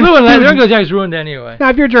a German student, their English is ruined anyway.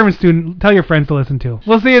 Now, if you're a German student, tell your friends to listen to.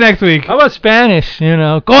 We'll see you next week. How about Spanish?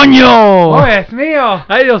 Coño. Oh, es mío.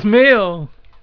 Ay, Dios mío.